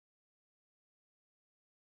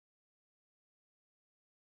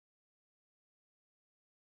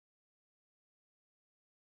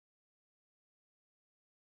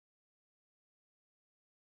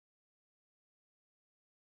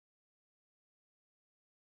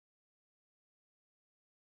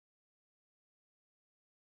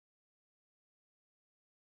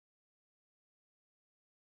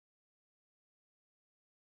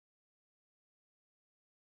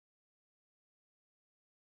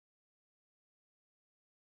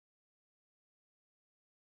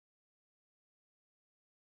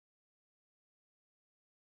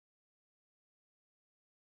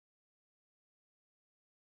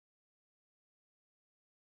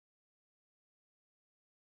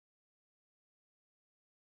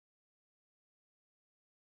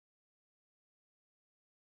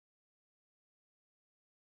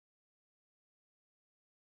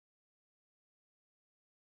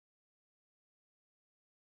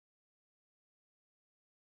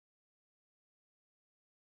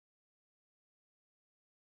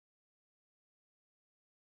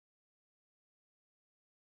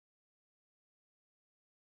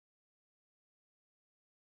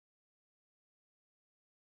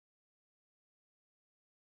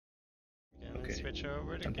Okay. Switch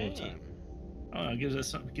over to Temple of game. Time. Oh,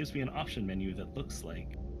 it gives me an option menu that looks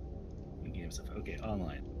like in-game stuff. Okay,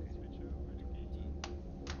 online.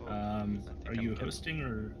 Are you hosting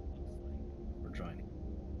or joining?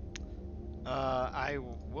 I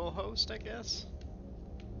will host, I guess.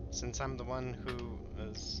 Since I'm the one who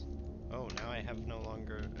is. Oh, now I no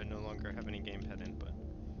longer have any gamepad input.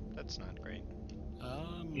 That's not great.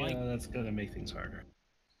 Yeah, that's gonna make things harder.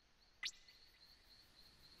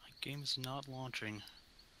 My game is not launching.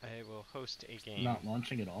 I will host a game. Not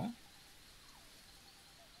launching at all?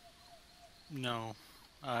 No.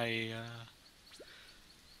 Ooh,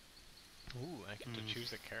 I get to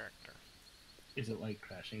choose a character. Is it like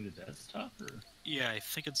crashing the desktop or? Yeah, I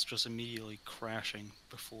think it's just immediately crashing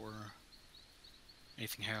before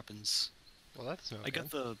anything happens. Well, that's no I got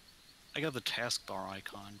the taskbar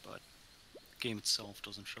icon, but the game itself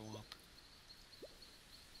doesn't show up.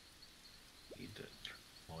 Need to turn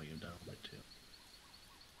volume down a bit too.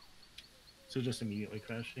 So just immediately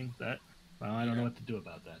crashing that? Well, I don't know what to do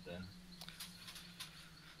about that then.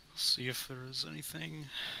 See if there is anything.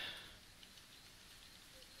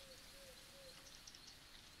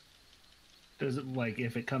 Does it, like,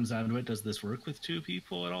 if it comes down to it, does this work with two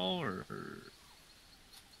people at all, or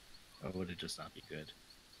would it just not be good?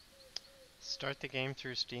 Start the game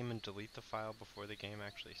through Steam and delete the file before the game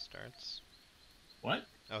actually starts. What?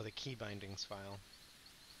 Oh, the key bindings file.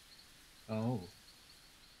 Oh.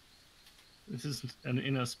 This is an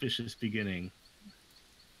inauspicious beginning.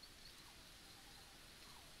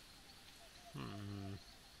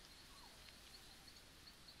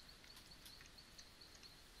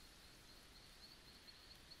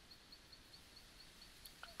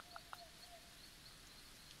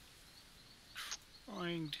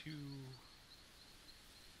 Trying to...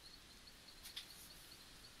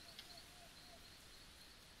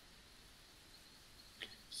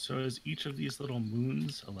 So is each of these little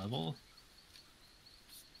moons a level?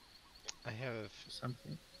 I have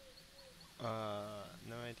something.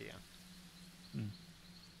 No idea.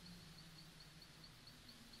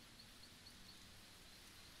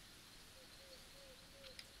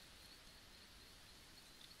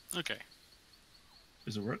 Okay.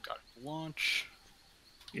 Does it work? Got it. Launch.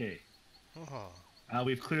 Yay. Oh.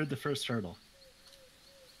 We've cleared the first hurdle.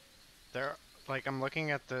 I'm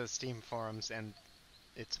looking at the Steam forums and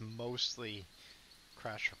it's mostly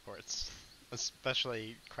crash reports.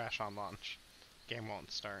 Especially crash on launch. Game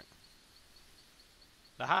won't start.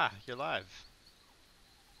 Aha! You're live.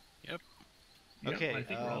 Yep. Okay, I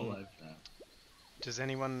think we're all live now. Does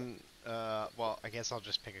anyone... well, I guess I'll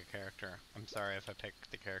just pick a character. I'm sorry if I pick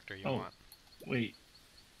the character you want. Wait.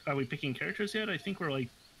 Are we picking characters yet? I think we're, like,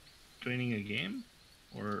 joining a game?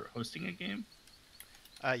 Or hosting a game?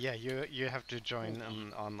 Yeah, you have to join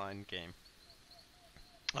an online game.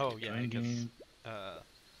 Oh, yeah, I guess...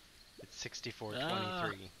 it's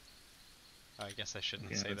 6423. I guess I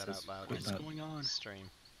shouldn't say that out loud. What's going on? Stream.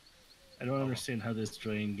 I don't understand how this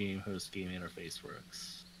join game, host game interface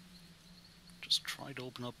works. Just try to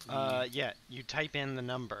open up the... yeah, you type in the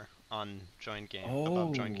number on join game,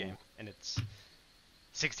 above join game, and it's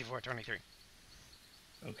 6423.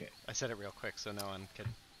 Okay. I said it real quick so no one could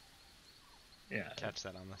catch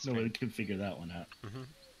that on the stream. Nobody could figure that one out.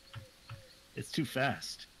 It's too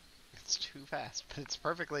fast. It's too fast, but it's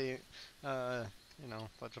perfectly,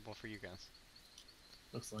 legible for you guys.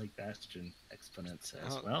 Looks like Bastion exponent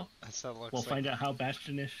says. Well, we'll find out how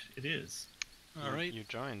Bastion-ish it is. Alright. You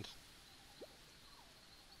joined.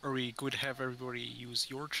 Are we going to have everybody use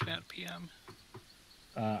your chat, PM?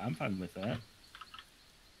 I'm fine with that.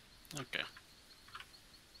 Okay.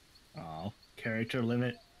 Oh, character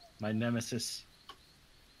limit, my nemesis.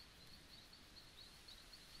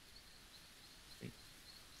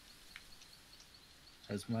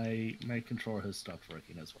 As my controller has stopped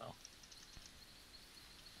working as well.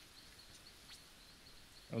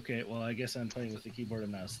 Okay, well I guess I'm playing with the keyboard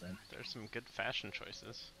and mouse then. There's some good fashion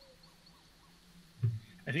choices.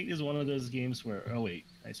 I think this is one of those games where... Oh wait,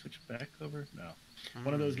 can I switch back over? No.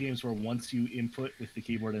 One of those games where once you input with the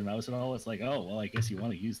keyboard and mouse and all, it's like, oh, well, I guess you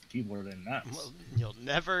want to use the keyboard and mouse. Well, you'll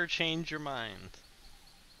never change your mind.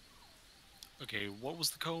 Okay, what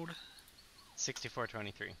was the code?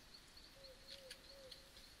 6423.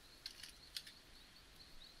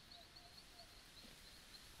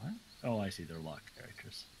 What? Oh, I see. They're locked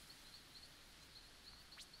characters.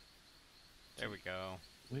 There we go.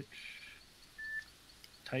 Which...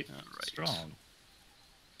 type strong.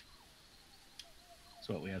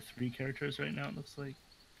 So what, we have 3 characters right now, it looks like?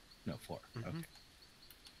 No, 4. Okay.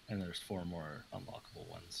 And there's 4 more unlockable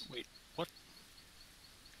ones. Wait, what?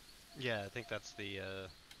 Yeah, I think that's the,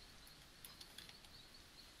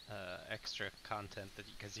 extra content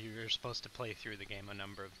because you're supposed to play through the game a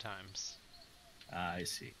number of times. I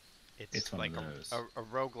see. It's one like of those. a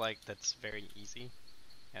roguelike that's very easy,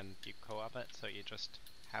 and you co-op it, so you just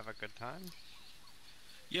have a good time.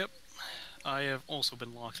 Yep. I have also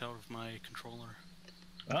been locked out of my controller.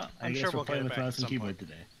 Well, I'm guess sure we're we'll get playing it with back at mouse and some keyboard point.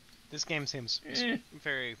 today. This game seems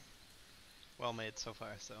very well made so far,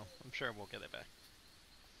 so I'm sure we'll get it back.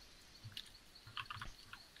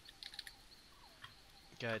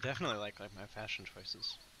 Yeah, I definitely like my fashion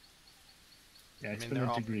choices. Yeah, I mean, Exponent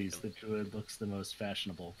they're all agrees. pretty The Druid looks the most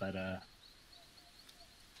fashionable, but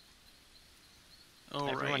Oh,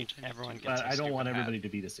 everyone right. gets I don't want everybody to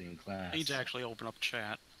be the same I class. need to actually open up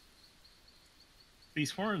chat.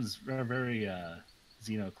 These horns are very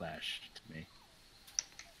Xenoclash to me.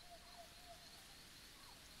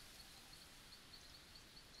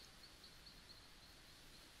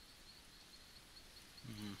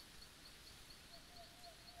 Mm-hmm.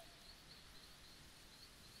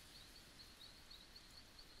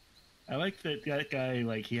 I like that guy,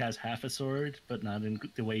 like, he has half a sword, but not in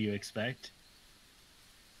the way you expect.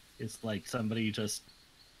 It's like somebody just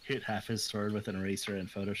hit half his sword with an eraser in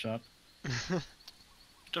Photoshop.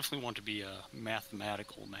 Definitely want to be a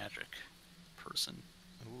mathematical magic person.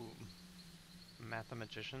 Ooh.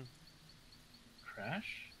 Mathematician?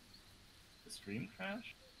 Crash? The stream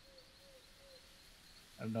crash?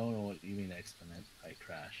 I don't know what you mean Exponent by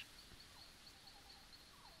crash.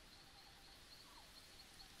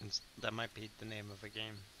 That might be the name of a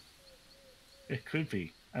game. It could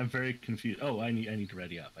be. I'm very confused. Oh, I need to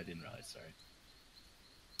ready up. I didn't realize. Sorry.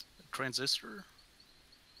 Transistor?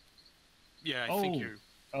 Yeah, I think you're...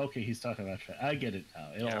 Okay, he's talking about... I get it now.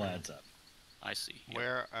 It all adds up. I see. Yep.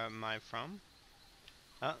 Where am I from?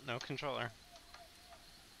 Oh, no controller.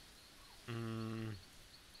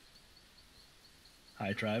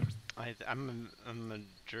 Hi, tribe. I'm a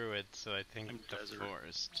druid, so I think the desert.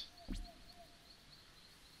 forest.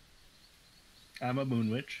 I'm a moon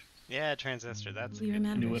witch. Yeah, transistor. That's We a good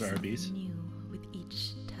remember New at something Arby's. new with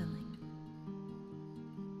each telling.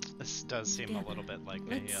 This does seem a little bit like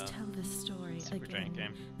Let's a tell the story Supergiant again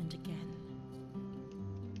game. and again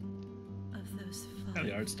of those Yeah, fun,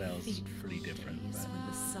 the art style is fateful pretty different, days but when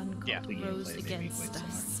the sun Yeah. cold the gameplay rose may be against quite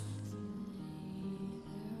us.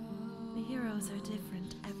 The heroes are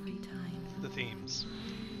different every time. The themes.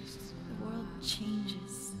 The world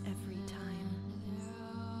changes every time.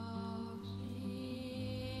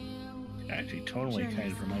 Actually, totally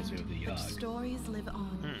kind of reminds me of the But Yogg. stories live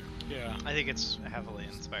on. Yeah, I think it's heavily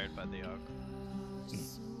inspired by the Yogg.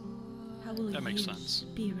 How will that makes you sense.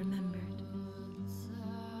 be remembered?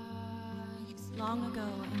 Long ago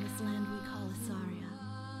in this land we call Asaria,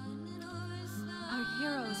 our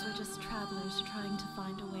heroes were just travelers trying to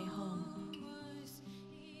find a way home.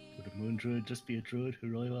 Would a moon druid just be a druid who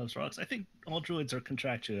really loves rocks? I think all druids are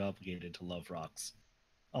contractually obligated to love rocks,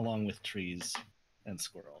 along with trees and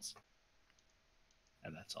squirrels.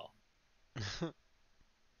 And that's all.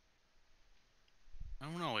 I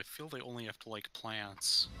don't know, I feel they only have to like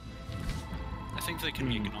plants. I think they can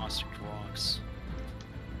be agnostic to rocks.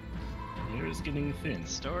 The air is getting thin,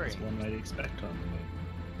 Story. as one might expect on the moon.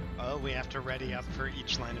 Oh, we have to ready up for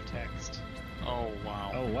each line of text. Oh,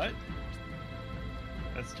 wow. Oh, what?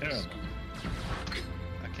 That's terrible.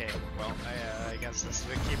 Okay, well, I guess this is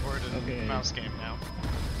the keyboard and Okay. mouse game now.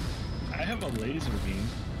 I have a laser beam.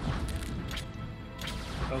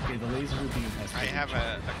 Okay, the laser beam has to I be have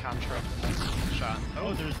a contra shot.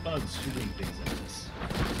 Oh, there's bugs shooting things at us.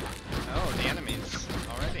 Oh, the enemies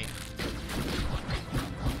already.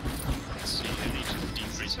 Let's see, I need to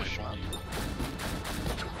decrease my volume.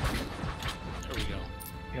 There we go.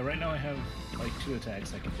 Yeah, right now I have like 2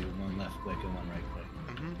 attacks I can do, one left click and one right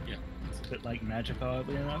click. Mm-hmm. Yeah. It's a bit like magic,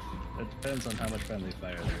 oddly enough. It depends on how much friendly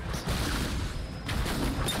fire there is.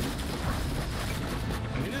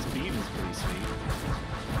 I mean, this beam is pretty sweet.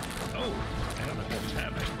 Oh, I have a whole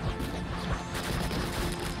tab.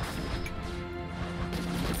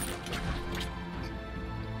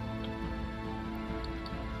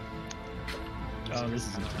 Oh, this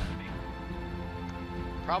is insanity.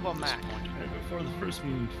 Problem Mac. Right before the first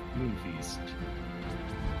moon feast.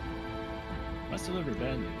 Must deliver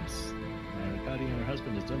bad news. My Rakati and her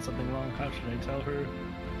husband has done something wrong. How should I tell her?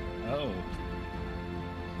 Oh.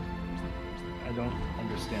 I don't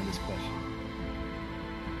understand this question.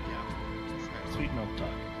 Yeah. Sweet milk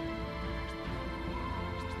talk.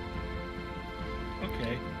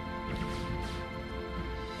 Okay.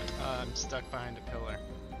 I'm stuck behind a pillar.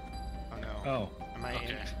 Oh no. Oh. Am I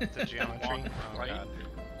Okay. in the geometry? Oh Right. god.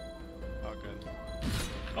 Oh good.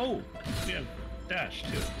 Oh! We have dash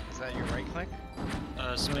too. Is that your right click?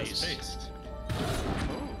 No, Space. spaced.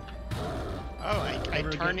 Oh. Oh, I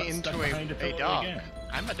turn into a dog. Again.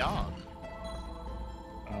 I'm a dog.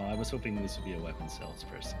 Oh, I was hoping this would be a weapon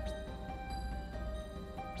salesperson.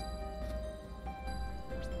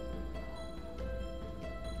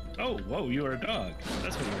 Oh, whoa, you are a dog.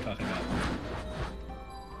 That's what you were talking about.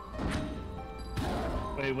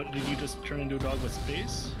 Wait, what, did you just turn into a dog with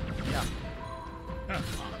space? Yeah. Huh.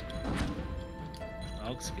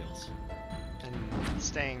 Dog skills. And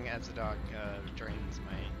staying as a dog drains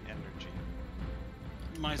my energy.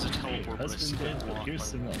 Mine's a Hey, teleport, but I husband still dead, but walk here's by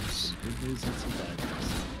some else. walks. Some good news and some bad news.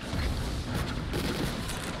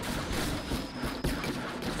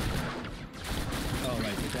 Oh,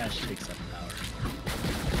 right, the dash takes up power.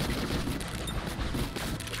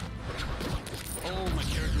 Oh, my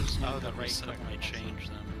character's Oh, not the the right set click. when I change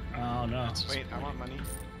them. Oh, no. Wait, I want money.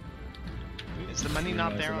 Is the money Didn't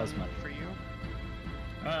not realize there there was on, money. for you?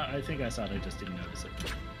 I think I saw it, I just didn't notice it.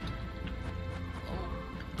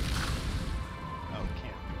 Oh,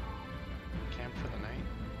 camp. Camp for the night?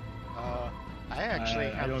 I actually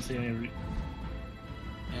have... I don't see any...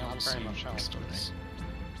 Yeah, Not we'll very see much what else it does.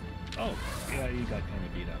 Oh, yeah, you got kind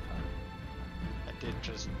of beat up, huh? I did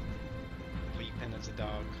just leap in as a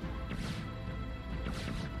dog.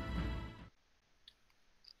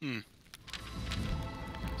 Hmm.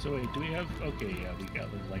 So wait, do we have... Okay, yeah, we got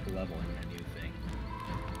like a leveling menu thing.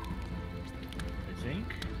 I think?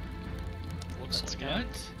 Looks Let's like go. it.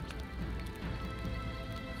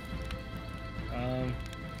 Let's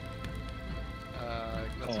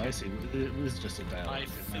Oh, go. I see. It was just a dialogue. I Now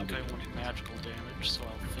think we I know. want magical damage, so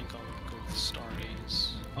I think I'll go with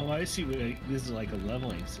Stargaze. Oh, I see. This is like a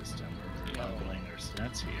leveling system, or Yeah. leveling our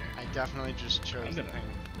stats here. I definitely just chose I'm the gonna- thing.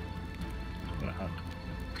 I'm gonna hunt.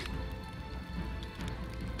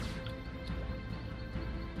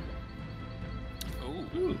 Oh,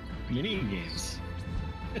 Ooh, mini games.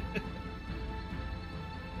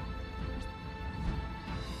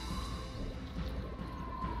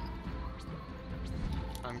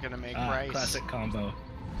 I'm gonna make rice. Classic combo.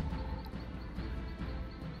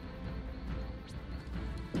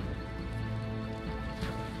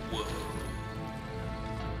 whoa.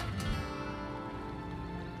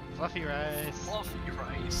 Fluffy rice. Fluffy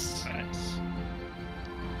rice. Nice.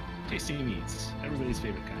 Tasty meats. Everybody's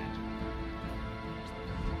favorite kind.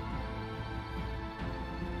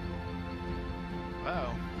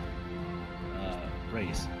 Wow.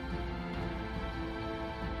 Race.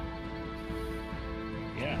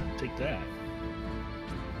 Yeah, take that.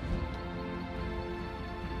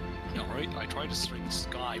 Yeah, right. I tried to string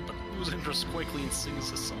Sky, but Losing just quickly and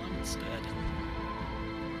sings a song instead.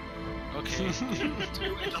 Okay.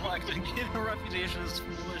 Too intellect and get a reputation as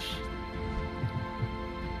foolish.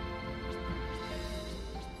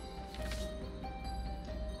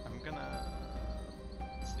 I'm gonna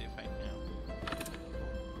see if I can.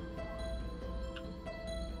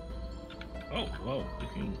 Oh, whoa. We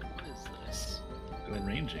can What is this? go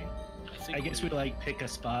ranging. think I guess we like pick a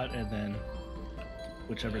spot and then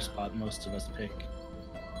whichever Yeah. spot most of us pick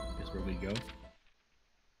is where we go.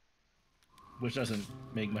 Which doesn't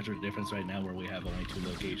make much of a difference right now where we have only 2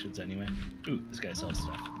 locations anyway. Ooh, this guy sells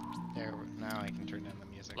stuff. There, now I can turn down the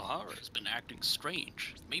music. Lahara has been acting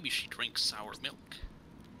strange. Maybe she drinks sour milk.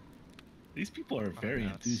 These people are very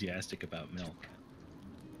nuts. enthusiastic about milk.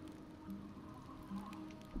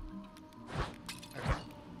 Okay.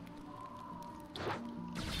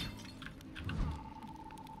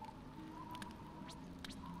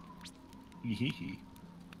 Hee.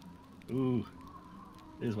 Ooh,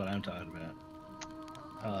 this is what I'm talking about.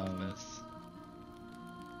 I love this.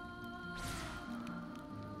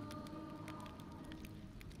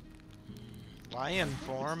 Lion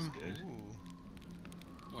form. This is good.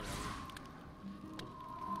 Ooh. Whatever.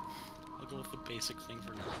 I'll go with the basic thing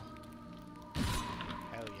for now.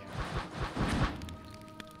 Hell yeah.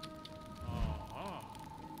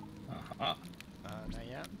 Uh-huh. Not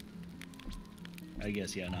yet. I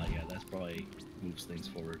guess, yeah, not yet. That's probably moves things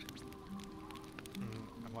forward.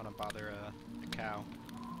 I want to bother a cow.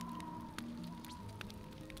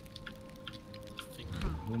 I think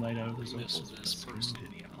Moonlight out of the miss circles. this person.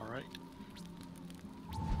 Alright.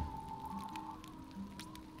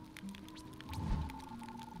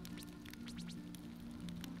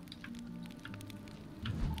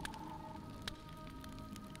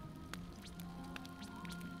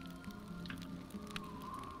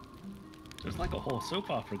 There's like a whole soap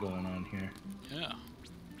opera going on here. Yeah.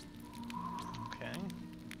 Okay.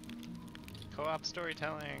 Co-op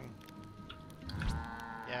storytelling.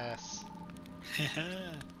 Yes.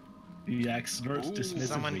 Yak snorts Ooh, dismissively.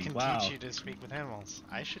 Someone can wow. teach you to speak with animals.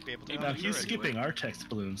 I should be able to. Hey, Now Now, he's you're skipping right. our text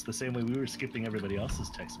balloons the same way we were skipping everybody else's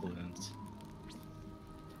text balloons.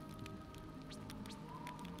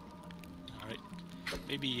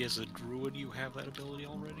 Maybe as a druid you have that ability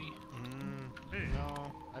already?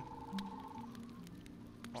 No.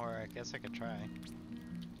 Or I guess I could try.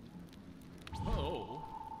 Oh.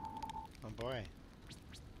 Oh boy.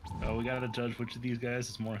 Oh, we gotta judge which of these guys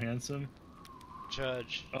is more handsome.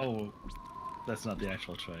 Judge. Oh, that's not the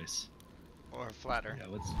actual choice. Or flatter. Yeah,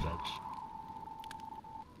 let's judge.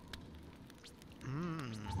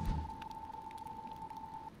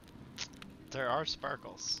 There are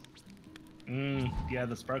sparkles. Yeah,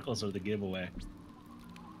 the sparkles are the giveaway.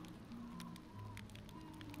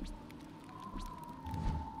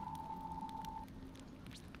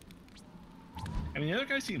 I mean, the other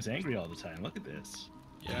guy seems angry all the time. Look at this.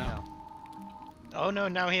 Yeah. Oh no,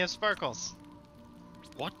 now he has sparkles.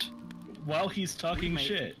 What? While he's talking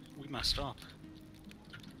shit. We messed up.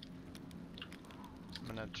 I'm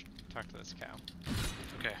gonna talk to this cow.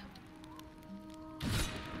 Okay.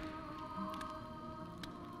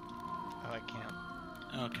 Oh, I can't.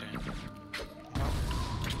 Okay.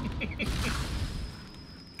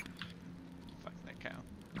 Fuck that cow.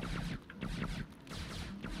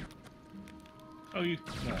 Oh, you.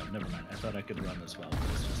 No, never mind. I thought I could run as well.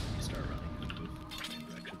 It's just you start running and move in the same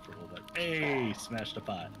direction for a little bit. Hey, smashed a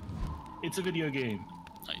pot. It's a video game.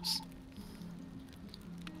 Nice.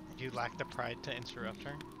 You lack the pride to interrupt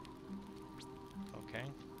her? Okay.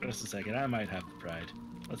 Just a second. I might have the pride.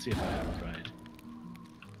 Let's see if I have the pride.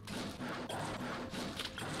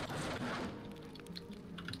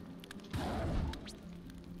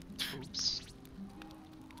 Oops.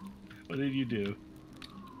 What did you do?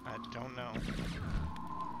 I don't know.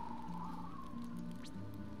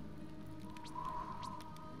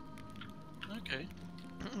 Okay.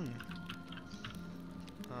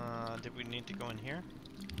 Did we need to go in here?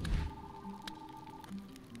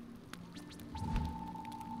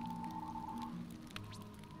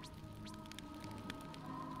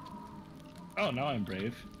 Oh, now I'm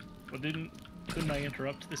brave. Well, couldn't I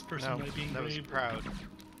interrupt this person by being that brave? was proud.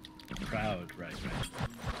 Proud, right.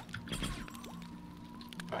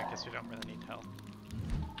 Oh, I guess we don't really need help.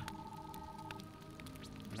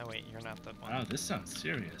 No, wait, you're not the one. Wow, this sounds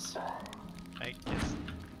serious. I guess.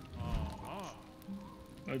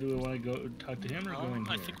 Or do we want to go talk to him or go in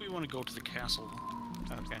I here? think we want to go to the castle,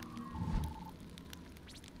 Okay.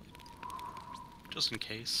 just in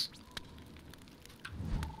case.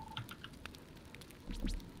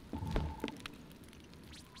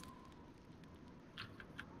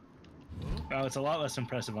 Oh, it's a lot less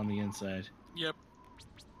impressive on the inside. Yep.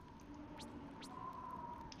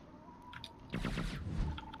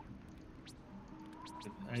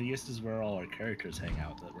 I guess this is where all our characters hang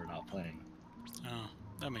out that we're not playing. Oh,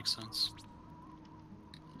 that makes sense.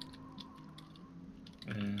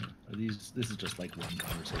 This is just like one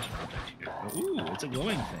conversation project here. Oh, ooh, it's a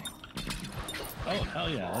glowing thing. Oh, hell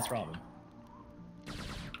yeah, let's rob him.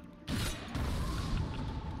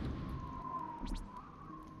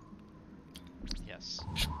 Yes.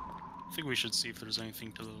 I think we should see if there's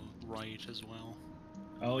anything to the right as well.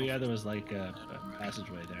 Oh yeah, there was like a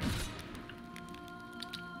passageway there.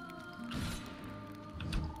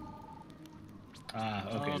 Ah,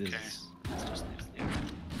 okay. Okay. This just leaves the area.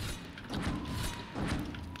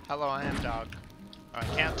 Hello, I am dog. I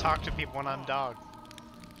can't talk to people when I'm dog.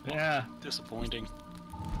 Yeah, Disappointing.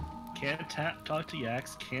 can't talk to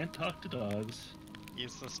yaks, can't talk to dogs.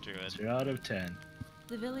 Useless druid. 0 out of 10.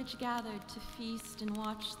 The village gathered to feast and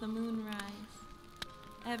watch the moon rise.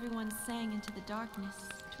 Everyone sang into the darkness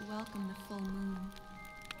to welcome the full moon.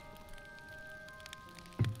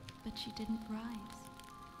 But she didn't rise.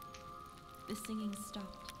 The singing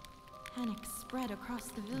stopped. Panic spread across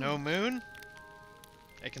the village. No moon?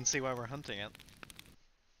 I can see why we're hunting it.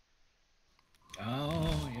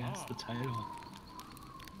 Oh, yes, the title.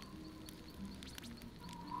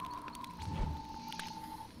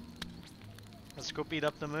 Let's go beat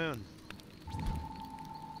up the moon.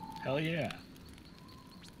 Hell yeah.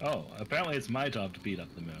 Oh, apparently it's my job to beat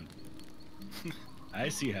up the moon. I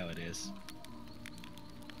see how it is.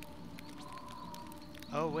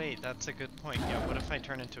 Oh wait, that's a good point. Yeah, what if I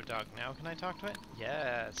turn into a dog now? Can I talk to it?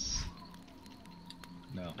 Yes.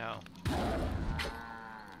 No. No.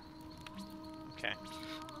 Okay.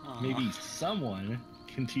 Maybe someone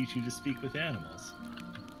can teach you to speak with animals.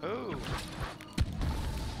 Ooh.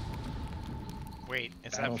 Wait,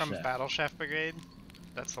 is Battle that from Chef. Battle Chef Brigade?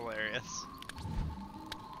 That's hilarious.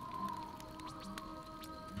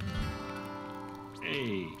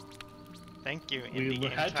 Hey, Thank you, we indie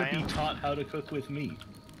game had to be tie-in taught how to cook with meat.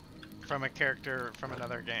 from a character from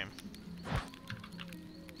another game.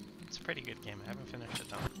 It's a pretty good game. I haven't finished it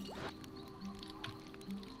though.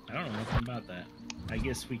 I don't know nothing about that. I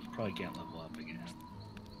guess we probably can't level up again.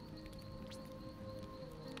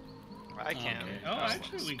 I can. Okay. Oh,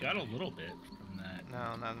 actually, we got a little bit from that.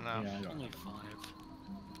 No. Yeah, I don't Only know.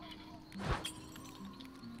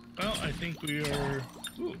 5. Well, I think we are...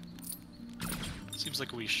 Ooh, Seems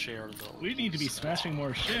like we share though. we need to be smashing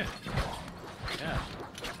more shit. Yeah.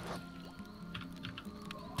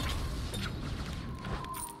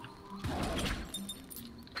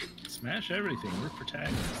 Smash everything. We're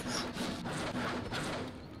protagonists.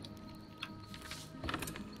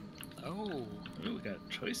 Oh. Ooh, we got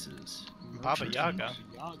choices. Baba Merchant Yaga.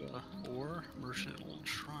 Yaga or Merchant Old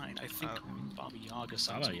Shrine. I think Baba Yaga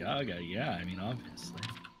sounds Baba cool. Yaga, yeah, I mean, obviously.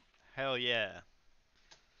 Hell yeah.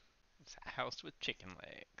 It's a house with chicken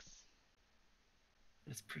legs.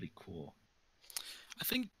 It's pretty cool. I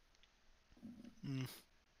think.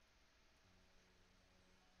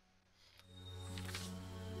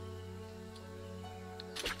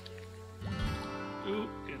 Ooh,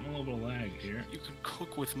 getting a little bit of lag here. You could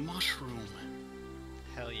cook with mushroom.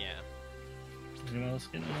 Hell yeah. Anyone else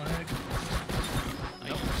getting lag?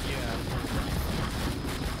 Nope. Yeah.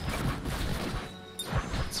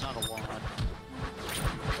 It's not a lot.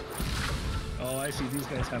 Oh, I see. These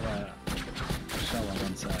guys have a shell on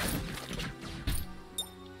one side.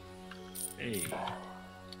 Hey.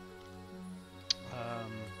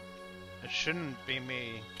 It shouldn't be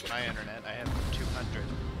me, my internet. I have 200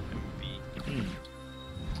 MB.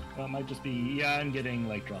 Well, it might just be... Yeah, I'm getting,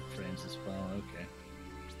 like, drop frames as well. Okay.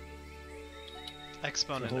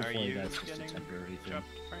 Exponent, So are hopefully you that's just a getting temporary thing. dropped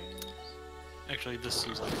frames? Actually, this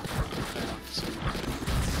seems like a perfect path. So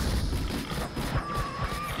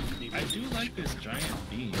maybe I do like this giant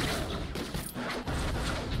beam.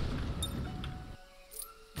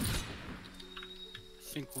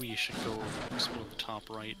 I think we should go explore the top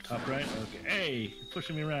right. Top right? Okay. Hey, you're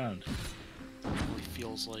pushing me around. It really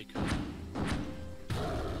feels like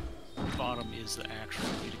bottom is the actual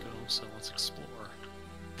way to go, so let's explore.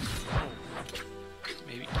 Oh,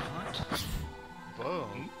 maybe not. Whoa.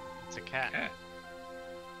 It's a cat. Cat.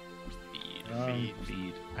 Feed.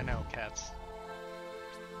 Feed. I know, cats.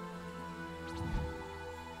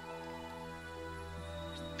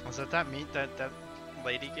 Was that meat that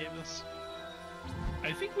lady gave us?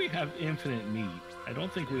 I think we have infinite meat. I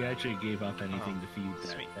don't think we actually gave up anything to feed that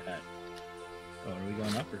sweet. cat. Oh, are we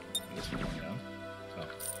going up or I guess we're going down? Oh.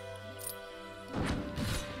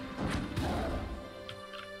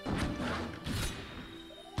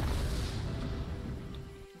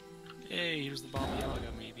 Hey, here's the Baba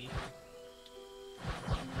Yaga, maybe.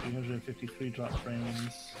 353 drop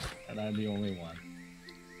frames, and I'm the only one.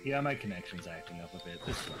 Yeah, my connection's acting up a bit.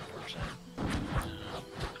 This is unfortunate.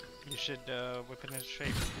 You should whip it into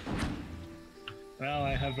shape. Well,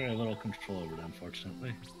 I have very little control over it,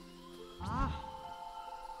 unfortunately.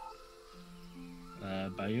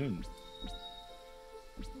 Bayun.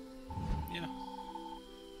 Yeah.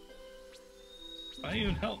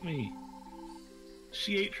 Bayun, help me!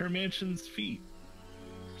 She ate her mansion's feet.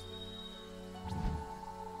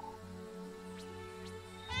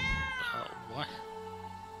 What?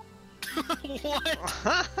 What?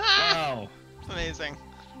 Wow. Amazing.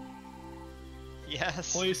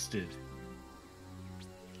 Yes. Hoisted.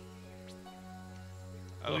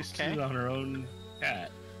 Hoisted Okay. on her own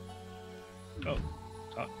cat. Oh,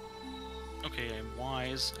 talk. Okay, I'm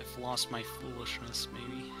wise. I've lost my foolishness,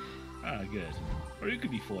 maybe. Ah, good. Or you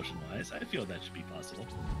could be foolish and wise. I feel that should be possible.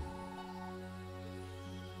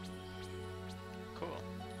 Cool.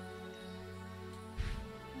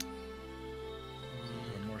 Is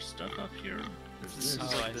there more stuff up here? There's This this.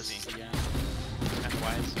 seems I like this, see. yeah. And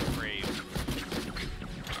wise and brave.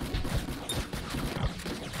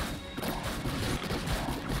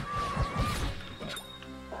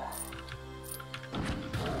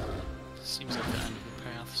 Seems like the end of the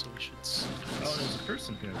path, so we should. Oh, there's a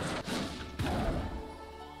person here.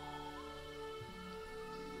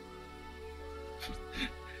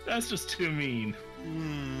 That's just too mean.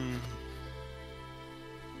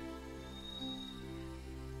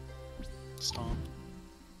 Stomp.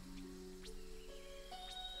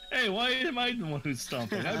 Hey, why am I the one who's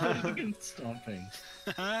stomping? I voted against stomping.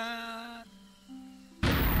 Oh,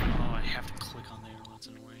 I have to click on there. That's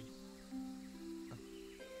annoying.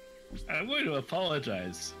 I'm going to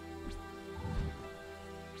apologize.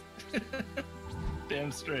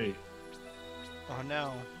 Damn straight. Oh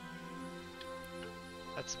no.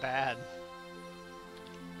 That's bad.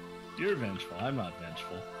 You're vengeful. I'm not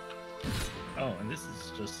vengeful. Oh, and this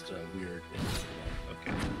is just weird.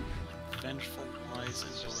 Okay. Vengeful, wise, This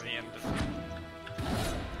is and just the brave. end of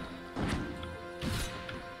it.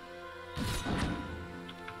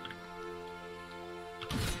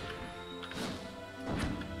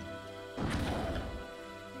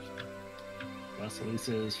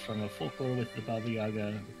 Vasilisa is from a folklore with the Baba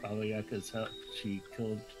Yaga. The Baba Yaga's help. She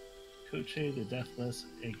killed Koche the Deathless,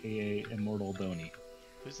 aka Immortal Bony.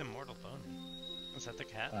 Who's Immortal Bony? Is that the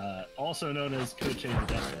cat? Also known as Koche the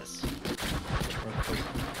Deathless. I've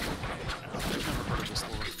never heard of this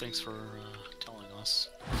lore. Thanks for telling us.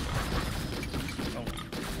 Oh.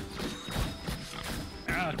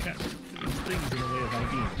 Ah, cat. These things in the way of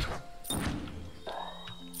ID.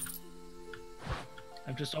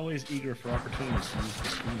 I'm just always eager for opportunities to use the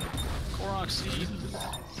screen. Korok seed.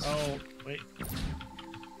 Oh, wait.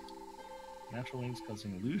 Natural wings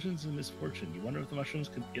causing illusions and misfortune. You wonder if the mushrooms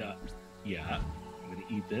could... Yeah. I'm gonna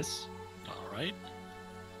eat this. Alright.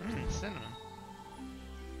 Cinnamon.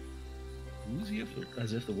 Oozy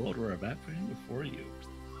as if the world were evaporating before you.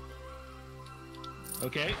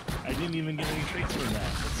 Okay, I didn't even get any traits from that.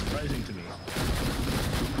 That's surprising to me.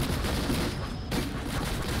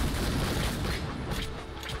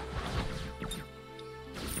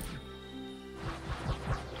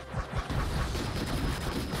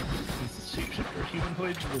 He's a shapeshifter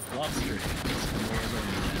humanoid with lobster hands.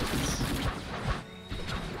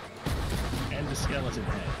 And a skeleton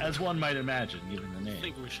head, as one might imagine, given the name. I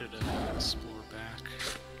think we should explore back.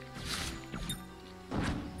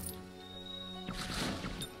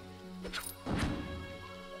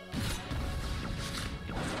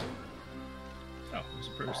 Oh, there's a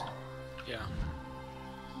person. Yeah.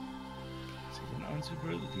 Says an Anzu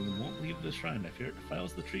bird, the demon won't leave the shrine. I fear it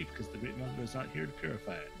defiles the tree because the Great Mother is not here to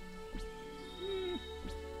purify it.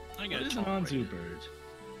 I What got is an Anzu bird?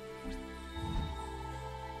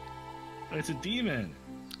 Oh, it's a demon!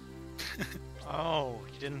 Oh,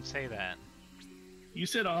 you didn't say that. You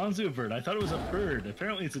said Anzu bird. I thought it was a bird.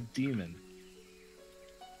 Apparently it's a demon.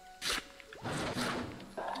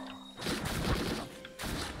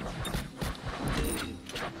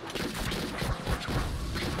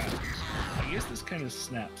 I guess this kind of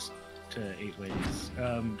snaps to 8 ways.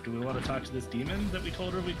 Do we want to talk to this demon that we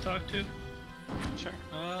told her we'd talk to? Sure.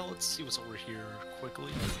 Let's see what's over here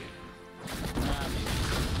quickly. Okay. Maybe.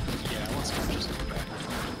 Yeah, let's just go back to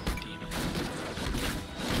the demon.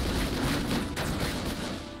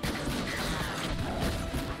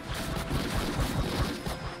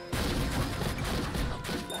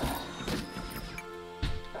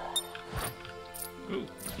 Ooh,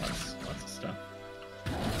 lots of stuff.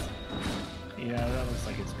 Yeah, that looks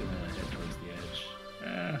like it's gonna head towards the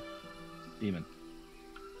edge. Demon.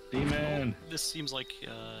 Demon! This seems like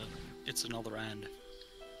it's another end.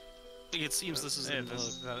 It seems this is Yeah, in this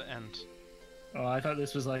is the end. Oh, I thought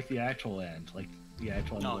this was like the actual end, like the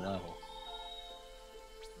actual end No, of the no. level.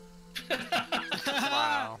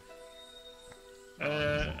 Wow.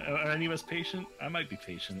 Are any of us patient? I might be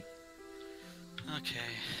patient.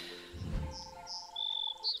 Okay.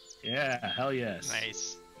 Yeah, hell yes.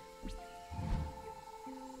 Nice.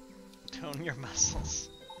 Tone your muscles.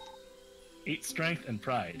 8 strength and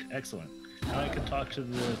pride. Excellent. Now I can talk to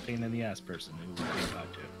the pain in the ass person who we can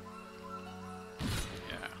talk to.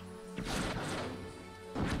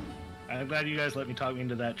 Yeah. I'm glad you guys let me talk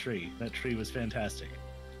into that tree. That tree was fantastic.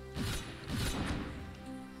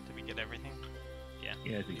 Did we get everything? Yeah.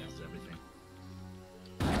 Yeah, I think that was everything.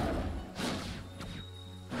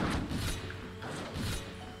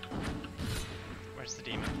 Where's the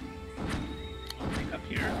demon? Up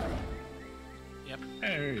here. Yep.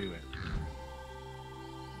 There you went.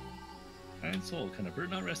 Kind soul, can a bird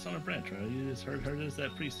not rest on a branch? Or are you as hard as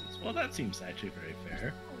that priestess? Well, that seems actually very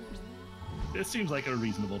fair. This seems like a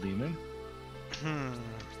reasonable demon.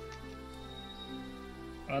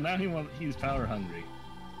 Well, now he's power hungry.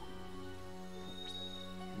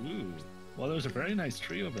 Ooh. Well, there's a very nice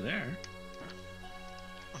tree over there.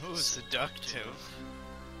 Oh, seductive.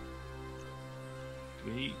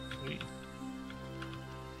 Wait.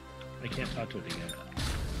 I can't talk to it again.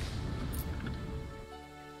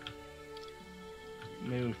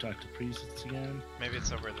 Maybe we've talked to priests again. Maybe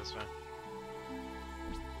it's over this way.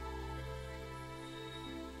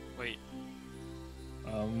 Wait.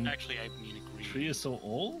 Actually, I mean agree. Tree is so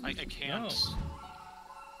old? I can't.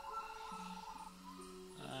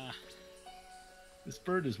 No. This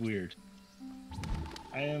bird is weird.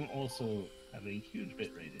 I am also having huge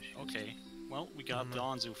bitrate issues. Okay. Well, we got the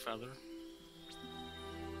Anzu feather.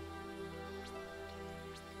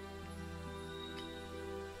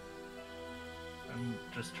 I'm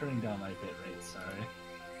just turning down my bitrate, sorry.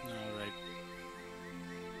 Alright.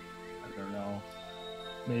 I don't know.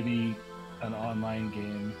 Maybe an online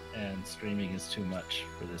game and streaming is too much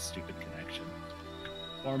for this stupid connection.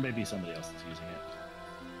 Or maybe somebody else is using it.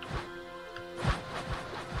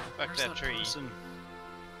 Fuck Where's that tree. person?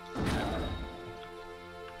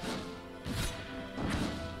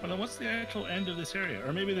 What then what's the actual end of this area?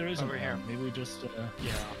 Or maybe there isn't Over here. one. Maybe we just...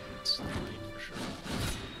 Yeah, it's the lead for sure.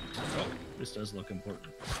 Oh, this does look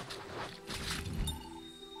important.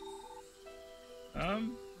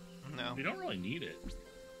 No. We don't really need it.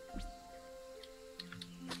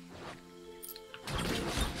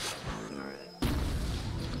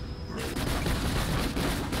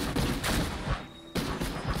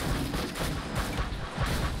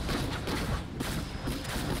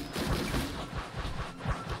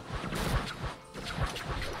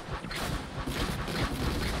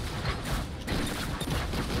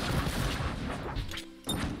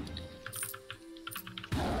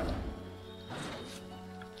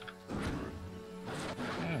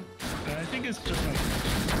 I think it's just like...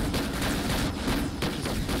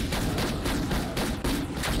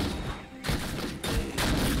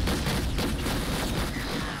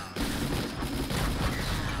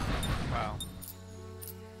 Wow.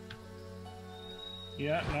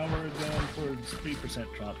 Yeah, now we're going towards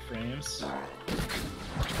 3% drop frames.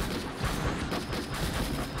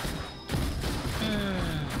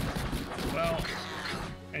 Well,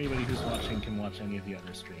 anybody who's watching can watch any of the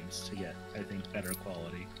other streams to get, I think, better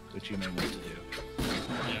quality, which you may want to do.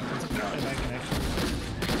 Yeah. It's apparently my connection.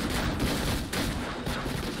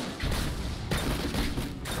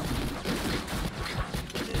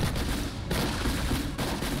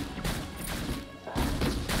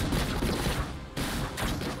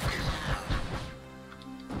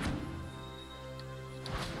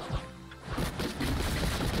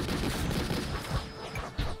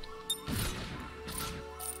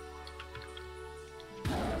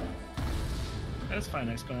 That's fine,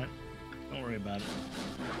 Exponent. Don't worry about it.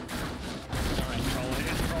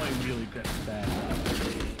 It's probably really bad.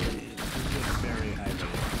 It's just very high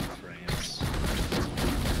frames.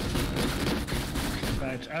 In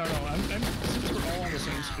fact, I don't know. Since we're all on the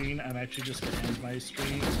same screen, I'm actually just gonna end my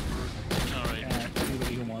stream. Alright. And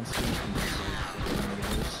anybody who wants to can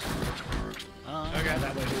just Okay.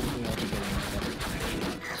 that way, hopefully, I'll be getting a better connection.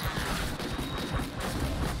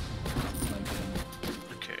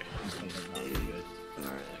 Okay. Good. In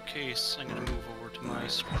that case, I'm gonna move over to my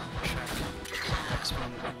screen and check. Next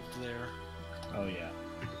one moved there. Oh yeah.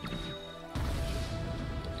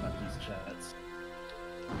 Not these chats.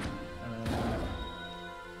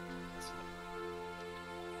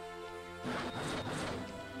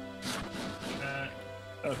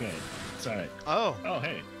 Okay. Sorry. Oh, Oh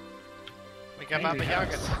hey. we got Angry Baba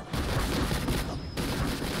Yagas. House.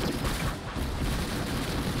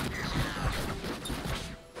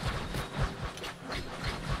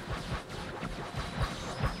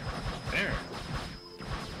 There.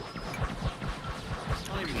 It's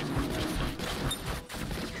not even a group, I think.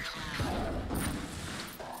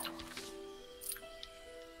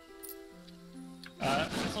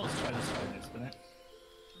 Let's all try this one, isn't it?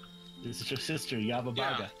 This is your sister, Yaba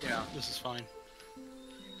Baga. Yeah, this is fine.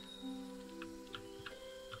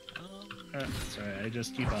 Sorry, I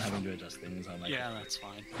just keep on having to adjust things on my... Yeah, that's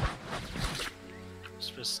fine.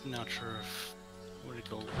 Just not sure if where to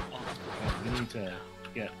go. We need to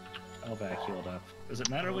get Elvac healed up. Does it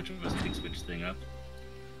matter which of us takes which thing up?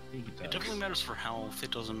 I think it does. It definitely matters for health.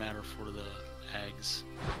 It doesn't matter for the eggs.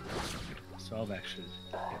 So Elvac should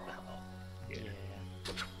get the health. Yeah.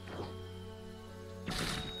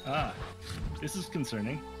 Ah, this is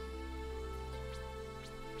concerning.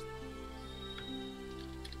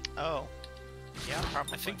 Oh. Yeah,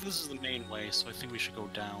 probably. I think this is the main way, so I think we should go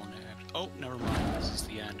down. Oh, never mind. This is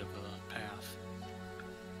the end of the path.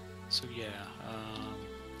 So yeah,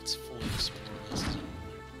 let's fully explore this zone.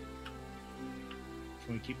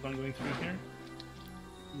 Can we keep on going through here?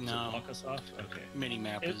 Does it No, block us off? Okay.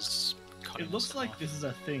 minimap is cutting It looks us like off. this is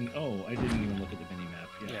a thing. Oh, I didn't even look at the minimap.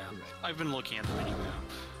 Yeah, Yeah, correct. I've been looking at the minimap,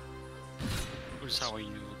 which is how I knew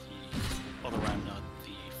the other end of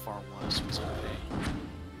the far west was okay.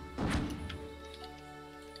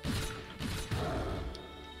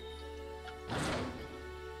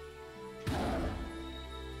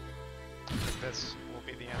 This will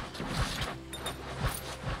be the end.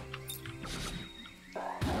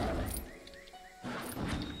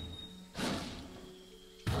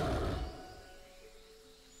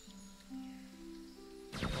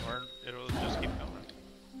 Or it'll just keep going.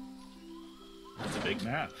 It's a big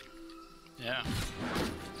map. Yeah.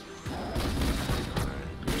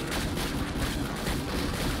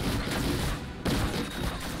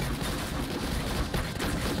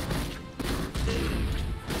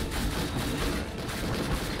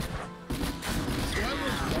 So why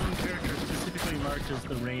was one character specifically marked as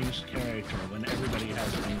the ranged character when everybody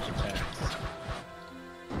has ranged attacks?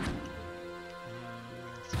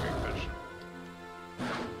 It's a great question.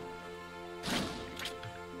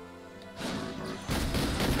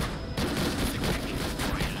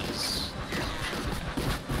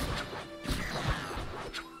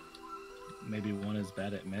 is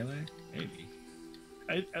bad at melee? Maybe.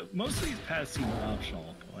 Most of these paths seem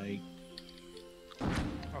optional. Like,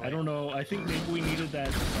 I don't know. I think maybe we needed that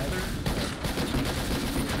feather.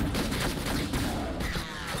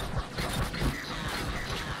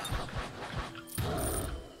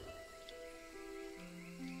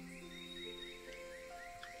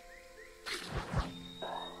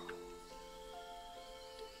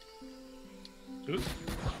 Oops.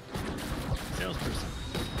 Salesperson.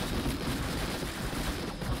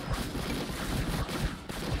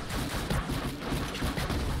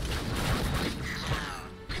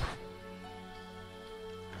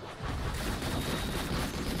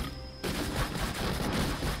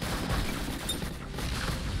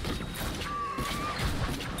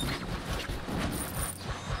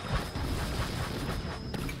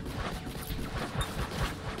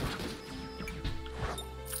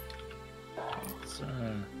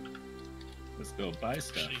 Let's go buy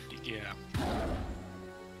stuff. Yeah.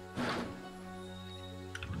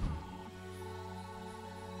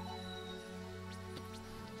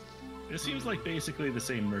 This seems like basically the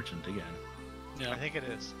same merchant again. Yeah, I think it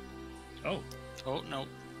is. Oh. Oh no.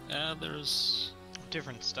 There's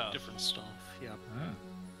different stuff. Different stuff. Yeah. Ah.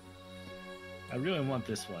 I really want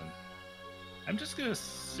this one. I'm just gonna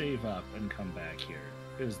save up and come back here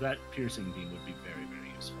because that piercing beam would be very,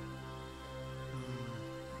 very useful.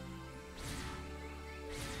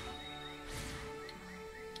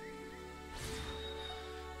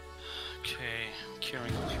 Okay,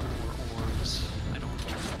 carrying 2 more orbs. I don't know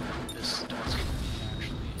what this does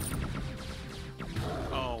actually.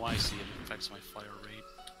 Oh, I see. It affects my fire rate.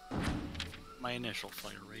 My initial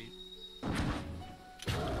fire rate.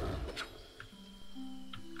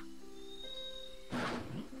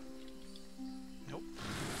 Nope.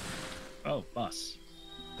 Oh, bus.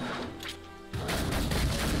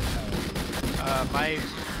 My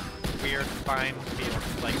weird vine field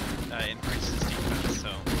like increases defense, so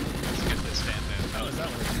it's good to stand in. Oh, is that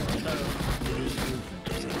what it's called? I thought it reduced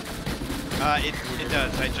movement. It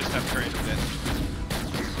does. I just upgraded it.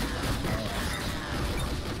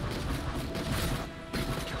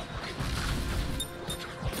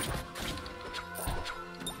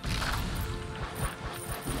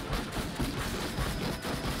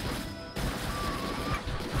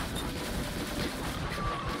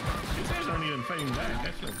 Fighting back,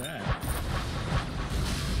 I feel bad.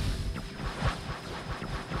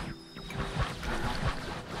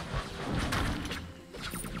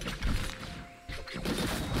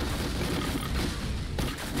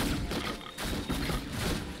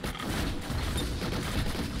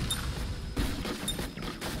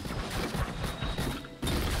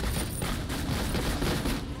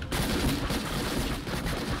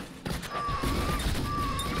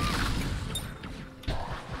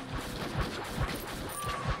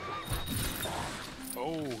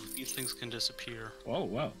 These things can disappear. Oh,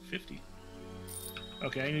 wow, 50.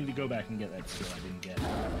 Okay, I need to go back and get that skill I didn't get.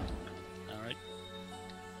 Alright.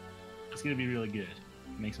 It's gonna be really good.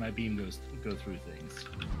 It makes my beam go through things.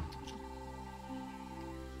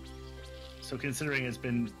 So considering I've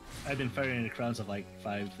been firing at crowds of like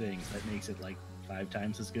 5 things, that makes it like 5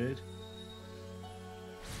 times as good.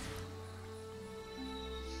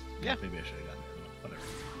 Yeah. Maybe I should have gotten it. Whatever.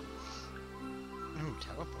 Ooh,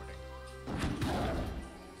 teleporting.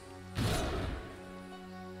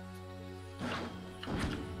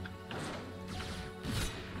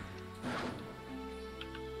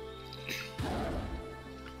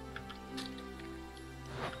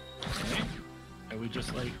 Are we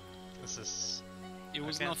just like... This is... It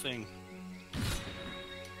was nothing.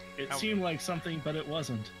 It seemed like something, but it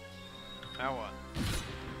wasn't. Now what?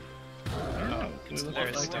 I don't know. Can we look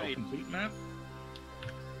at like state. a complete map?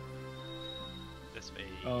 This way.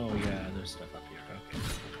 Oh yeah, there's stuff up here. Okay.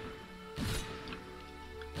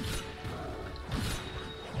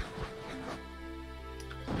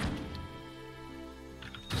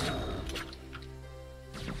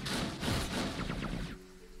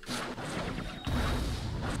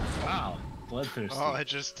 Wow, bloodthirsty. Oh, I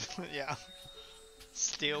just... yeah.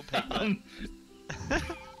 Steel piglet.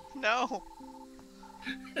 No!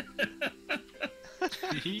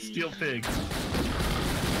 Steel pig.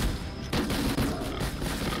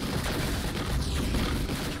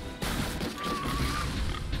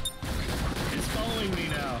 It's following me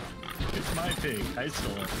now. It's my pig. I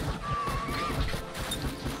stole it.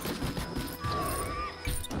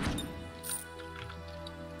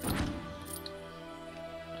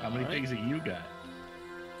 How many pigs have you got?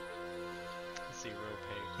 0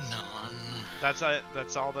 pigs. None.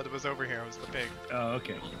 That's all that was over here was the pig. Oh,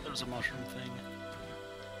 okay. There's a mushroom thing.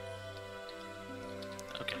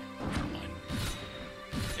 Okay, never mind.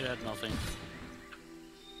 It had nothing.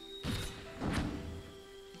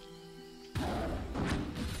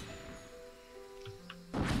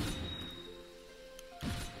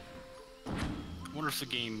 if the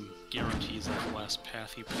game guarantees that the last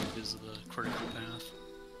path you pick is the critical path.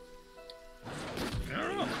 I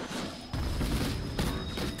don't know.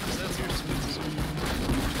 That's your sweet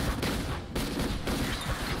zone.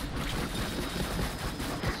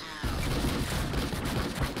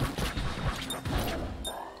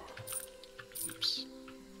 Oops.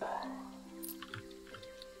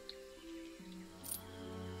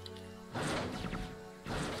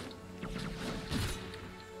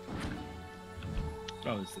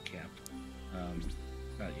 Oh, it's the camp.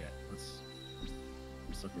 Not yet. Let's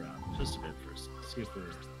look around just a bit first. See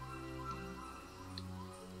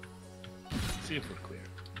if we're clear.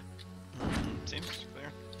 Seems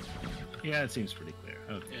clear. Yeah, it seems pretty clear.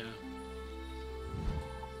 Okay. Yeah.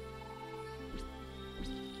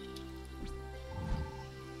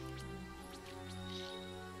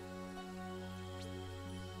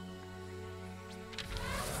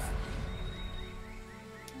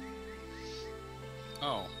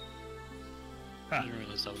 Oh. I Ha, didn't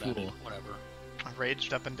realize that was cool. that. Whatever. I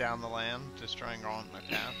raged up and down the land, destroying all in my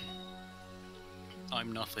path.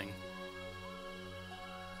 I'm nothing.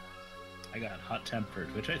 I got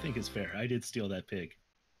hot-tempered, which I think is fair. I did steal that pig.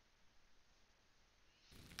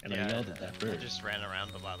 And I yelled at that I bird. just ran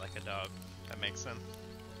around a lot like a dog. That makes sense.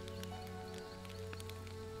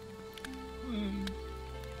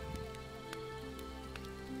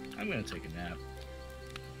 I'm gonna take a nap.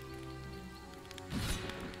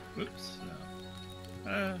 Whoops, no.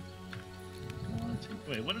 I want to take...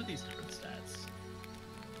 Wait, what are these different stats?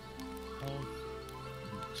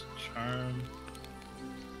 Health, charm.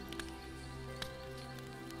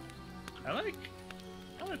 I want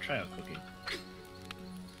to try out cooking.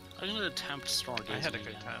 I'm gonna attempt stargazing. I had a good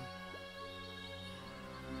again. time.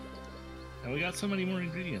 And we got so many more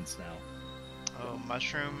ingredients now. Oh,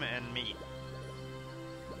 mushroom and meat.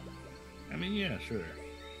 I mean, yeah, sure.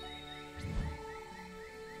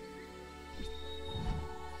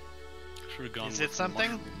 Should've gone Is with it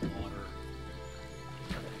something? mushroom water.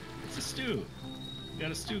 It's a stew. We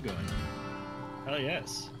got a stew going. Hell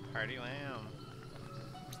yes. Party lamb.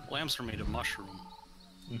 Lambs are made of mushroom.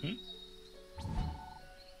 Mm-hmm.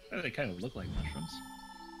 They kind of look like mushrooms.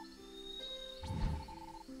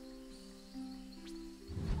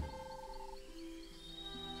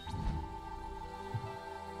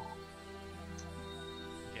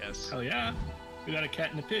 Yes. Hell yeah. We got a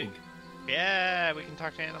cat and a pig. Yeah, we can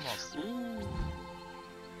talk to animals. Ooh.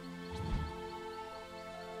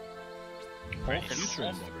 All And future all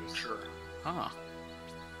endeavors. future. Huh.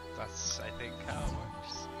 That's, I think, how it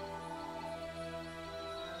works.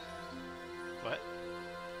 What?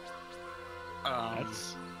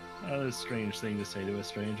 That's a strange thing to say to a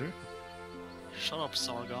stranger. Shut up,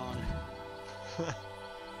 Sargon.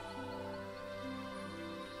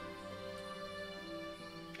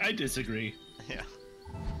 I disagree. Yeah.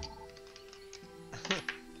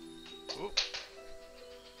 Oop.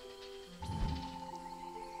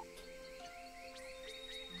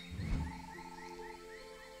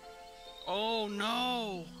 Oh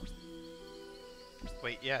no!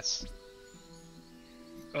 Wait, yes.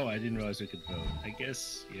 Oh, I didn't realize we could vote. I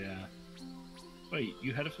guess, yeah. Wait,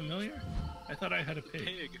 you had a familiar? I thought I had a pig.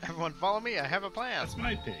 Pig. Everyone follow me, I have a plan. That's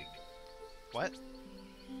my pig. What?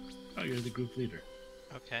 Oh, you're the group leader.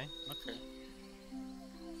 Okay. Okay.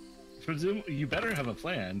 Presume you better have a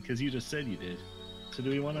plan, because you just said you did. So do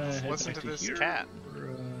we want to Let's head listen back to this here, cat.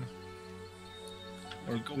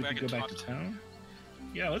 or Go we back could go and back to talk. town?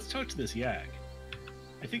 Yeah, let's talk to this yak.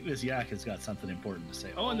 I think this yak has got something important to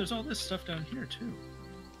say. Oh, and there's all this stuff down here too.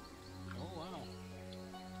 Oh wow.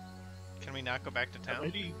 Can we not go back to town?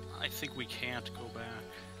 Lady, I think we can't go back.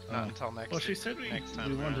 Not until next. well, she said we next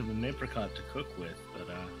time wanted around. an apricot to cook with, but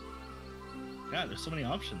yeah, there's so many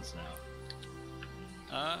options now.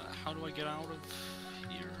 How do I get out of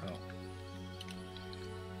here? Oh,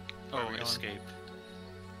 Where are Oh, we going? escape.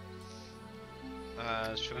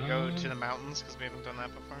 Should we go to the mountains because we haven't done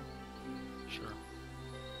that before? Sure.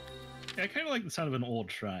 yeah, I kind of like the sound of an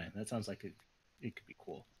old shrine. That sounds like it could be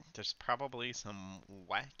cool. There's probably some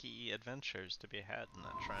wacky adventures to be had in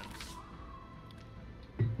that shrine.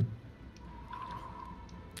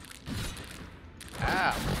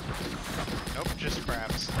 Ah! Nope, just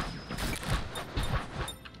crabs.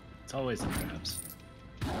 It's always the crabs.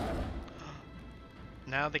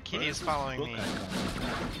 Now the kitty is following me.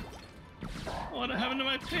 What happened to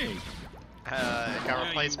my pig? It got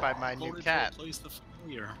replaced by my new cat, Replace the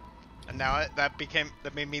familiar. and now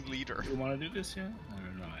that made me leader. Do you want to do this yet? I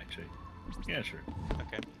don't know, actually. Yeah, sure.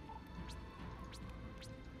 Okay.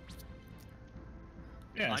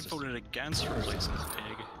 Yeah, I it's just- voted against replacing the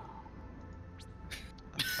pig.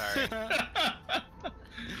 I'm sorry.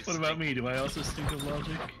 What What about me? Do I also stink of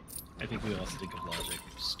logic? I think we all stink of logic.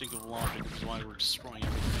 Stink of logic is why we're destroying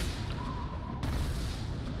everything.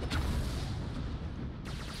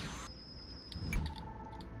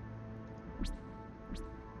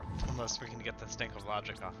 Unless we can get the stink of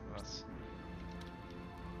logic off of us.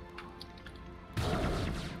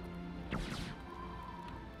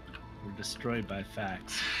 We're destroyed by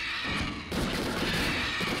facts.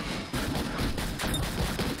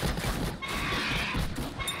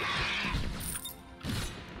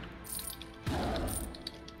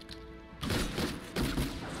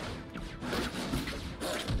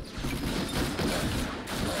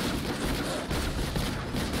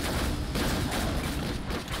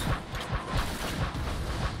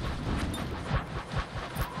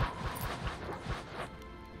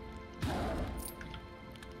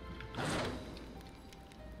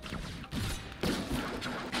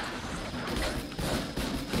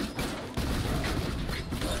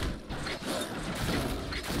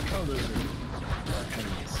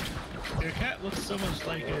 So much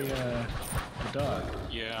like a dog.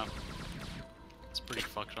 Yeah. It's pretty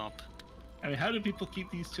fucked up. I mean, how do people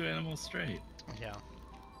keep these two animals straight? Yeah.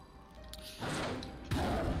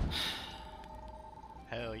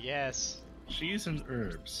 Hell yes. Cheese and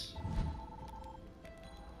herbs.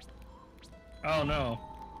 Oh no.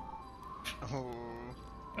 Oh.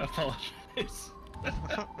 I apologize.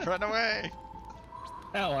 Run away!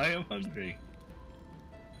 Ow, I am hungry.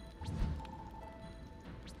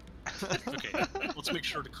 Okay, let's make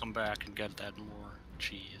sure to come back and get that more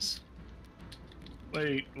cheese.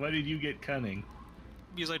 Wait, why did you get cunning?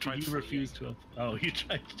 Because I tried. Did you refuse to? Oh, you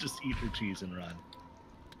tried to just eat her cheese and run.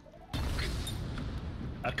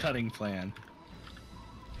 A cunning plan.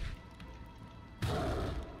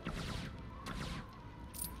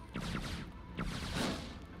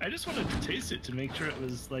 I just wanted to taste it to make sure it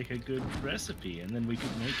was like a good recipe, and then we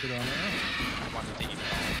could make it on our own. I wanted to eat it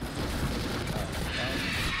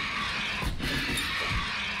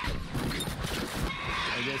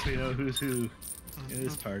I guess we know who's who in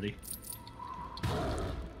this party.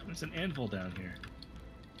 There's an anvil down here.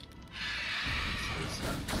 Is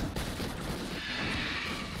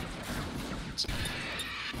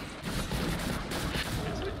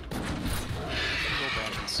it? Go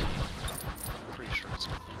back and see. I'm pretty sure it's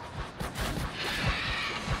something.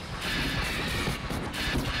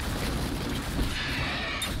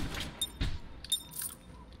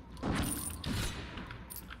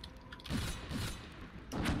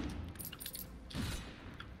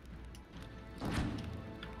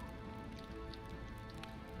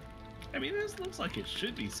 I mean, this looks like it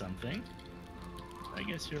should be something. I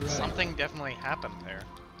guess you're right. Something definitely happened there.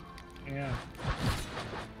 Yeah.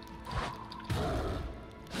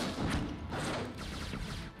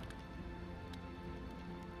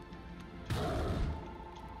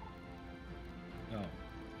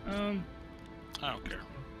 Oh. I don't care.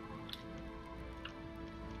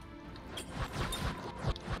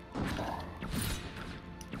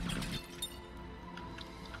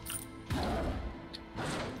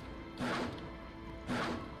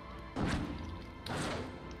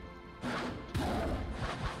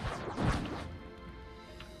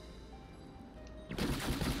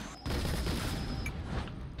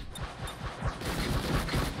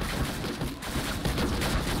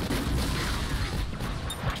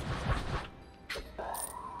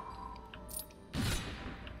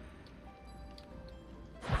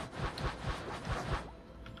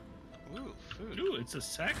 Ooh, it's a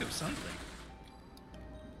sack of something.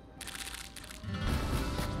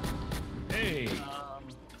 Hey,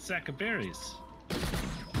 sack of berries.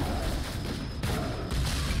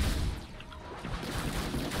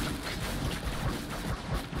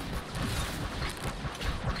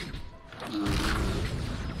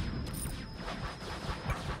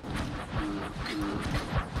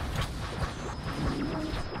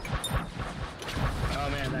 Oh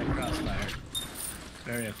man, that crossfire.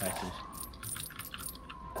 Very effective.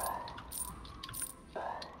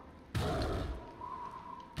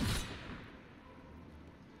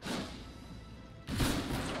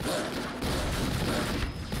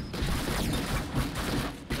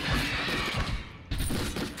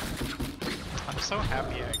 I'm so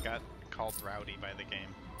happy I got called rowdy by the game.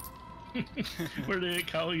 Where did it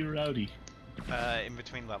call you rowdy? In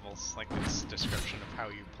between levels, like its description of how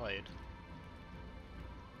you played.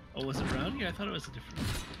 Oh, was it rowdy? I thought it was a different.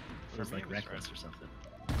 It was For me, like it was reckless or something.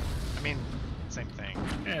 I mean, same thing.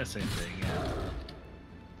 Yeah, same thing. Yeah.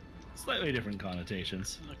 Slightly different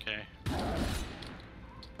connotations. Okay.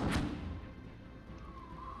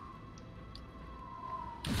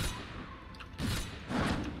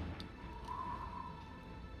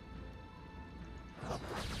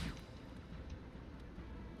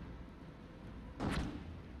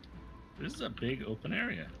 This is a big open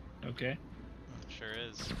area. Okay. Sure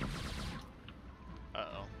is.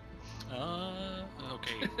 Uh-oh.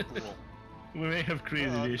 Okay, cool. We may have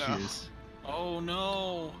created issues. Oh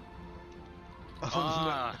no!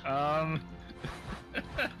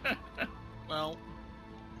 Well...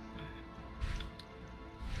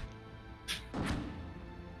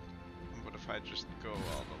 What if I just go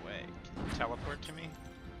all the way? Can you teleport to me?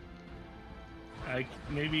 I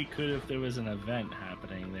maybe could if there was an event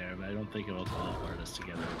happening there, but I don't think it'll teleport us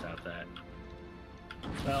together without that.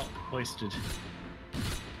 Well, hoisted.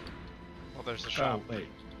 Well, there's a shop. Oh, wait.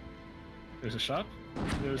 There's a shop?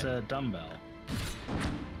 There's a dumbbell.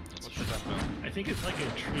 What's the dumbbell? I think it's like a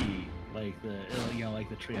tree, like like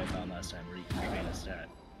the tree I found last time where you can train a stat.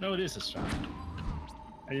 No, it is a shop.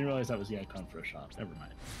 I didn't realize that was the icon for a shop. Never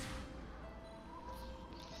mind.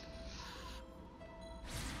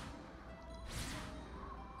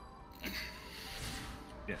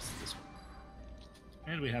 Yes, this one.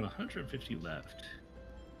 And we have 150 left.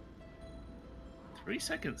 3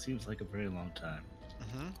 seconds seems like a very long time.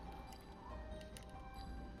 Mm-hmm.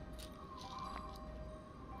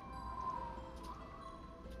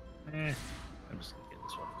 I'm just gonna get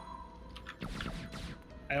this one.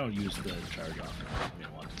 I don't use the charge off. I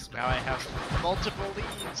don't want to Now I have multiple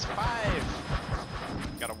leaves.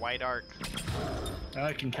 5! Got a white arc. Now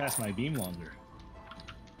I can cast my beam longer.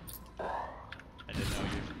 I didn't know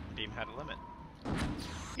your beam had a limit.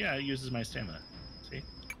 Yeah, it uses my stamina. See?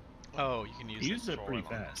 Oh, you can use He uses it for pretty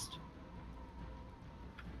long. fast.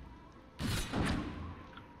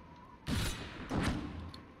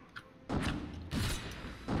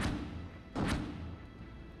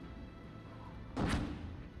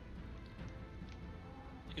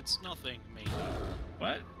 It's nothing, maybe.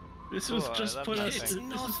 What? This was Cool, just I put love us. nothing.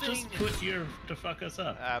 This was just put here to fuck us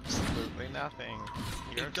up. Absolutely nothing.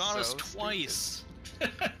 You're It got us so stupid. twice!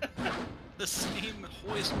 The same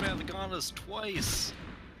hoist path got us twice!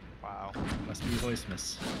 Wow. Must be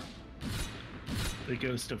Hoistmas. The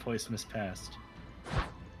ghost of Hoistmas past.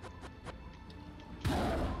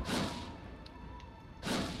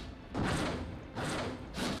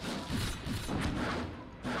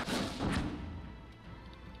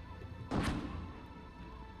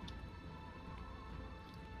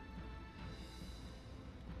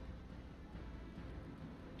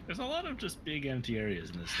 There's a lot of just big empty areas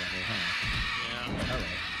in this level, huh? Yeah. Oh,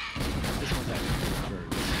 hello. This one's actually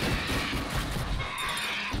birds.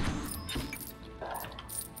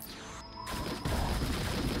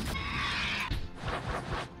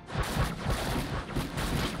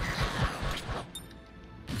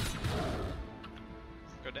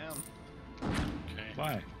 Go down. Okay.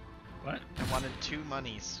 Why? What? I wanted 2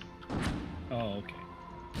 monies. Oh, okay.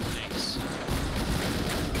 Thanks.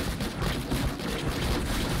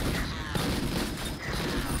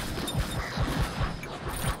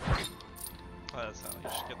 Oh, that's how you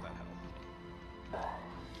should get that help.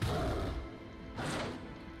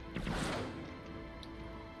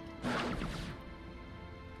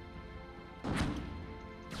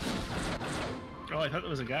 Oh, I thought it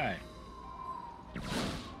was a guy.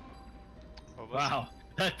 What was Wow,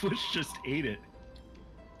 that bush just ate it.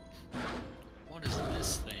 What is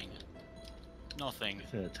this thing? Nothing.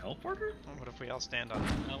 Is it a teleporter? it? What if we all stand on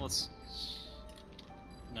it? Now let's...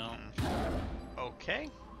 No. Okay.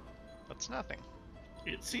 That's nothing.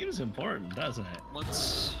 It seems important, doesn't it?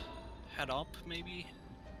 Let's head up, maybe?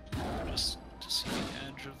 Just to see the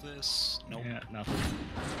edge of this. Nope. Yeah, nothing.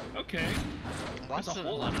 Okay. Lots There's a of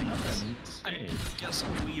whole lot of monies. nothing. I'm Hey, guessing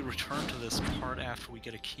we return to this part after we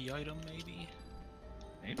get a key item, maybe?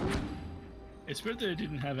 maybe. It's weird that it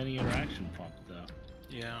didn't have any interaction prompt, though.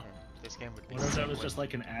 Yeah. This game would be What if that was sick just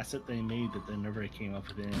like an asset they made that they never came up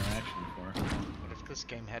with an interaction for? What if this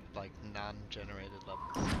game had like non-generated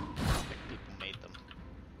levels? Like people made them.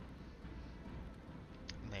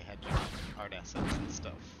 And they had unique art assets and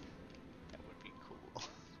stuff. That would be cool.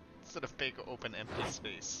 Instead of big open empty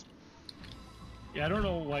space. Yeah, I don't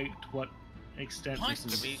know like to what extent What? this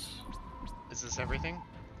is. Do we- Is this everything?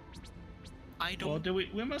 I don't... Well,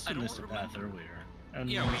 we must I have don't missed a path remember. earlier. And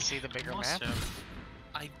Yeah, Can we see the bigger must map? have.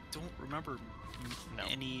 I don't remember No.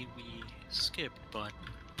 any we skipped, but...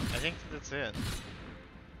 I think that's it.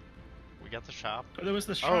 We got the shop. oh, there was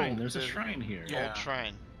the shrine. Oh, There's a the- shrine here. Yeah. Old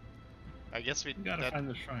shrine. I guess we We gotta that, find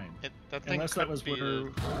the shrine. that thing Unless could that was be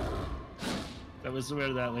where that was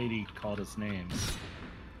where that lady called us names.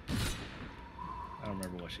 I don't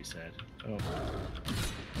remember what she said. Oh.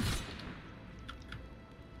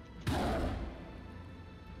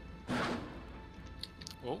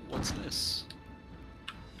 Oh, what's this?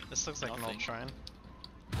 This looks like an Nothing. old shrine.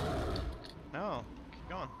 No, keep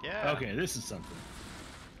going. Yeah. Okay, this is something.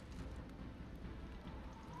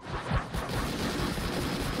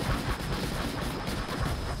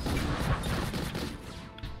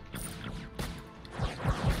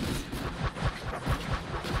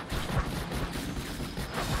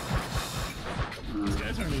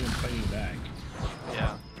 fighting back.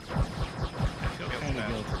 Yeah. I feel kind of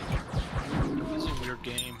guilty. This is a weird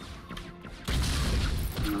game.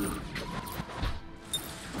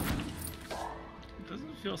 It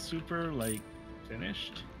doesn't feel super, like,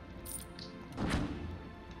 finished.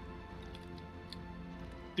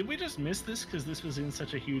 Did we just miss this because this was in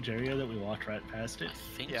such a huge area that we walked right past it? I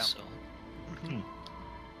think Yeah. so. Hmm.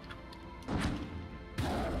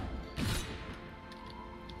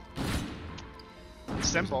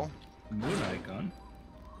 Simple. Moon icon.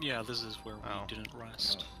 Yeah, this is where we Oh. didn't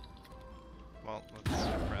rest. Well,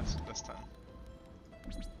 let's rest this time.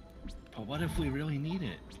 But what if we really need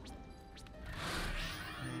it?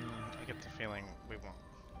 I get the feeling we won't.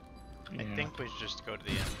 I Yeah. think we should just go to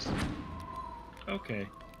the end. Okay.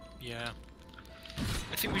 Yeah.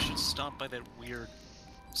 I think we should stop by that weird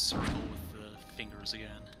circle with the fingers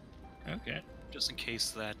again. Okay. Just in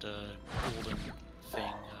case that golden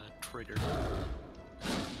thing triggered.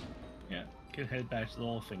 Yeah. Can head back to the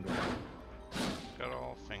little finger. Good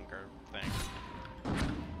old finger thing.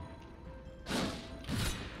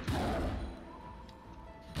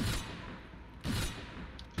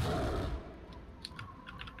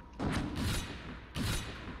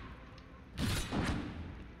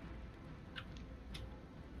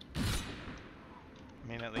 I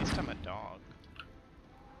mean, at least I'm a dog.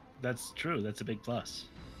 That's true. That's a big plus.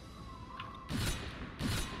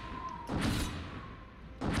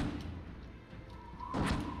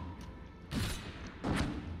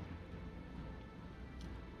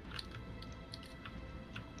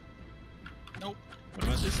 Nope. What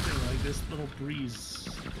about this thing? Like this little breeze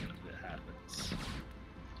thing that happens.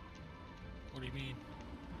 What do you mean?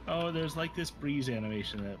 Oh, there's like this breeze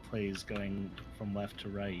animation that plays going from left to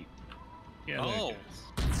right. Yeah. There Oh. it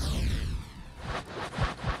goes.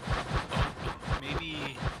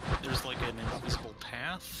 Maybe there's like an invisible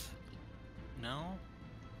path? No?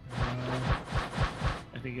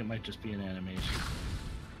 I think it might just be an animation.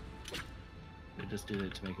 They just did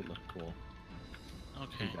it to make it look cool. I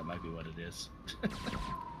Okay. think that might be what it is.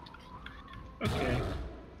 Okay.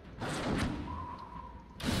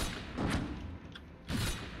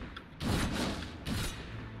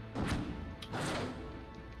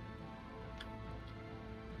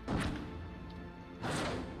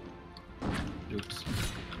 Oops.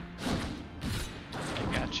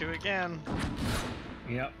 I got you again.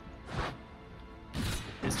 Yep.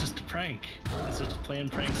 It's just a prank. It's just playing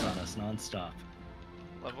pranks on us non-stop.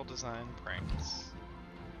 Level design pranks.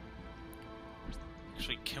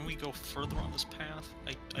 Actually, can we go further on this path?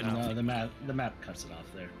 I don't No, think... the map cuts it off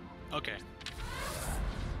there. Okay.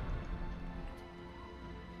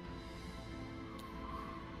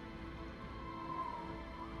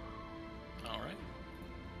 Alright.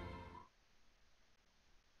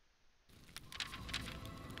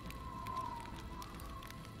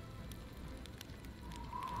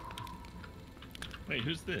 Wait,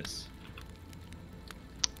 who's this?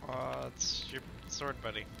 It's your sword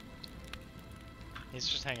buddy. He's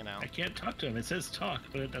just hanging out. I can't talk to him. It says talk,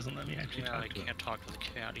 but it doesn't let me actually Yeah, talk I to him. can't talk to the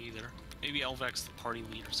cat either. Maybe Elvac's the party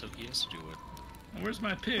leader, so he has to do it. Where's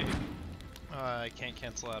my pig? I can't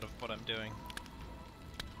cancel out of what I'm doing.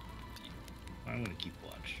 I'm gonna keep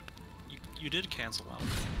watch. You did cancel out.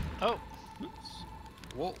 Oh! Oops.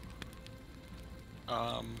 Whoa.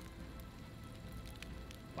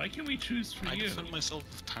 Why can't we choose for I you? defend myself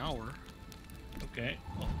with power. Okay,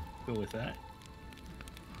 well, go with that.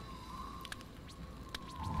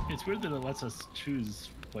 It's weird that it lets us choose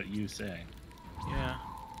what you say. Yeah.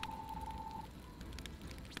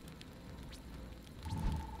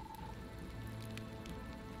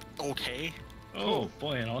 Okay. Oh Cool.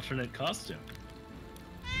 boy, an alternate costume.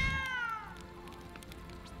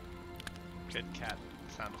 Good cat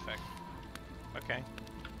sound effect. Okay.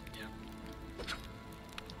 Yeah.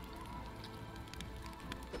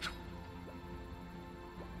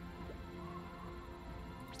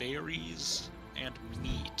 Berries and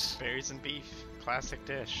meat. Berries and beef. Classic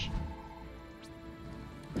dish.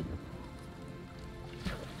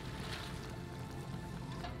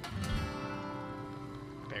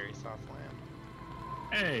 Berry soft lamb.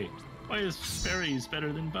 Hey, why is berries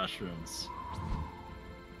better than mushrooms?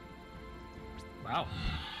 Wow.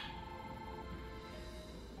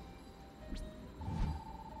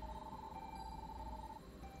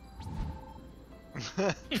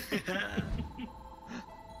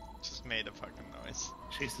 Just made a fucking noise.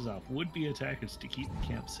 Chases off would-be attackers to keep the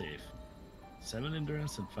camp safe. 7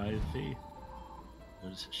 endurance and 5 faith.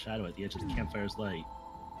 There's a shadow at the edge of the campfire's light.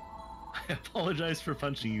 I apologize for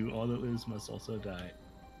punching you. All that lives must also die.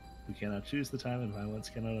 We cannot choose the time, and violence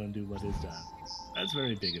cannot undo what is done. That's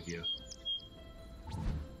very big of you.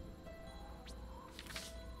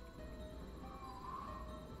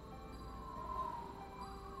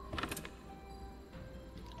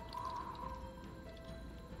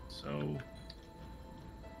 So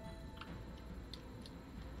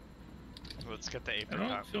Let's get the I apricot.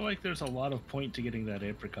 don't feel like there's a lot of point to getting that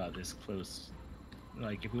apricot this close.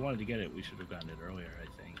 Like, if we wanted to get it, we should have gotten it earlier,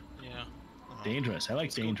 I think. Yeah. Dangerous. I like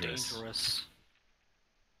Let's go dangerous. dangerous.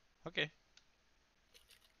 Okay.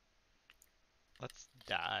 Let's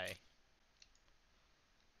die.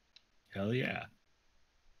 Hell yeah.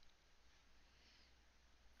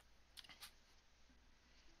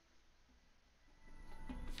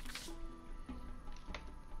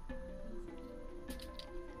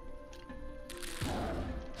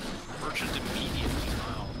 Merchant immediately.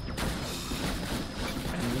 Wow.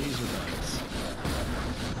 And laser bugs.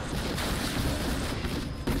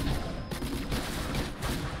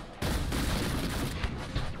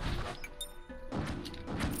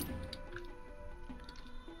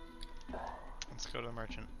 Let's go to the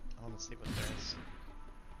merchant. I want to see what there is.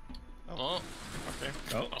 Oh, Okay.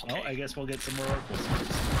 Oh, Okay. well, I guess we'll get some more oracle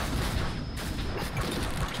seeds.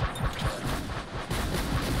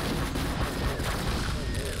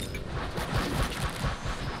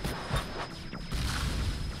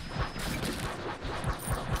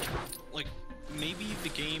 like maybe the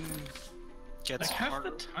game gets Like, half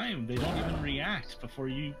harder. the time, they don't even react before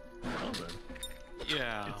you tell them.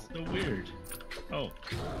 Yeah. It's so weird. Oh.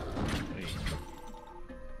 Wait.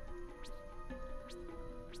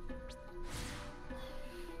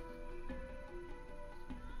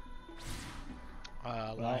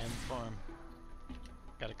 Lion farm.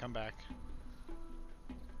 Gotta come back.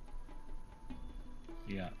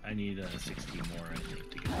 Yeah, I need 60 more, I think,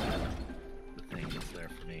 to get that. The thing that's there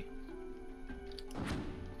for me.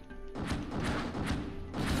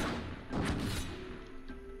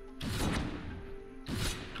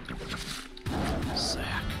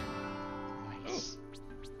 Sack. Nice.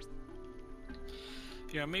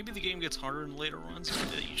 Yeah, maybe the game gets harder in later runs,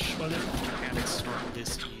 but each Well, mechanics start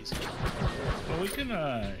this easy. well, we can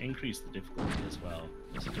increase the difficulty as well.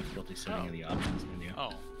 There's a difficulty setting in the options menu.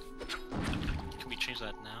 Oh. Can we change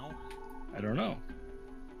that now? I don't know.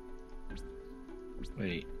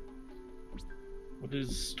 Wait. What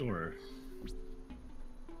is store?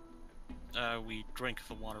 We drink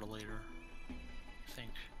the water later. I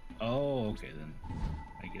think. Oh, okay then.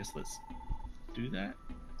 I guess let's do that.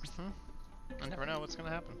 I never know what's gonna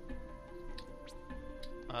happen.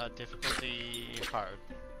 Difficulty hard.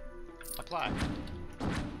 Apply.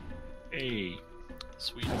 Hey,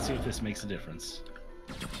 Sweet. let's see if this makes a difference.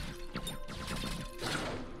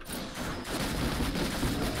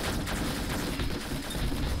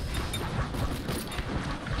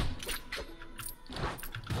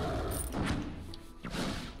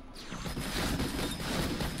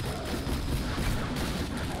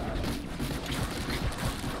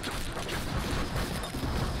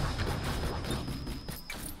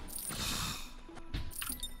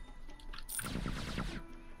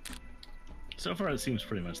 So far, it seems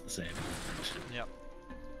pretty much the same. Yep.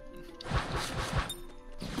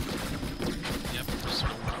 Yep. Still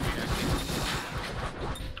not reacting.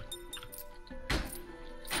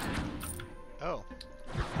 Oh.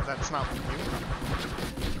 That's not you?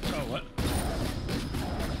 Oh, what?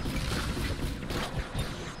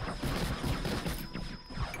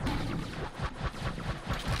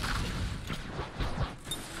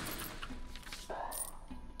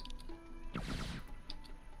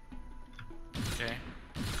 Okay.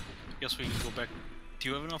 Guess we can go back. Do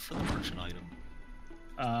you have enough for the merchant item?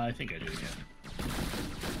 I think I do, yeah.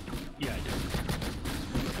 Yeah, I do.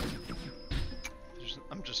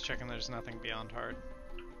 I'm just checking there's nothing beyond hard.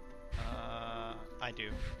 I do,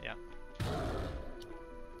 yeah.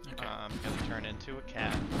 Okay. I'm gonna turn into a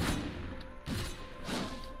cat.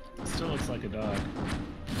 Still looks like a dog.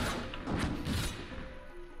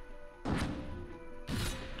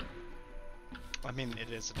 I mean,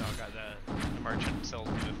 it is a dog. The merchant sells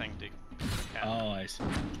me the thing to a cat. Oh, I see.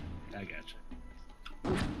 I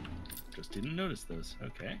gotcha. Just didn't notice those.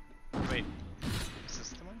 Okay. Wait, is this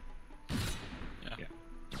the one? Yeah.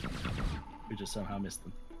 We just somehow missed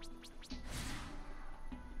them.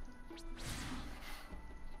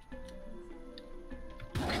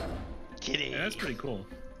 Kitty. Yeah, that's pretty cool.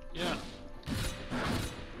 Yeah.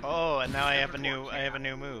 Oh, and now I have a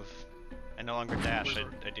new move. I no longer dash.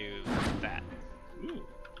 I do that. Ooh.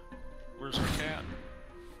 Where's our cat?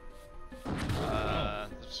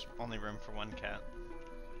 There's only room for one cat.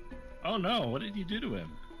 Oh no, what did you do to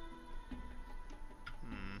him?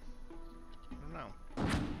 I don't know.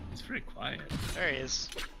 He's very quiet. There he is.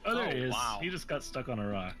 Oh, there Oh, he is. wow. He just got stuck on a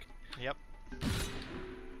rock. Yep.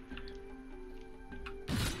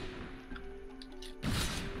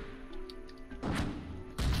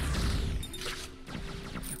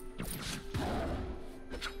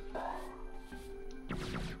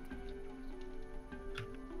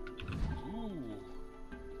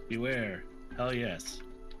 Beware. Hell yes.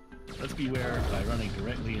 Let's beware by running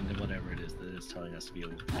directly into whatever it is that is telling us to be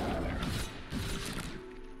aware of.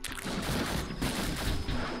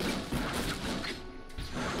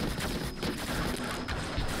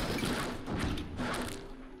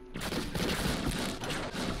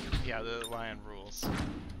 Yeah, the lion rules.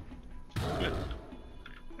 Good.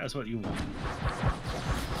 That's what you want.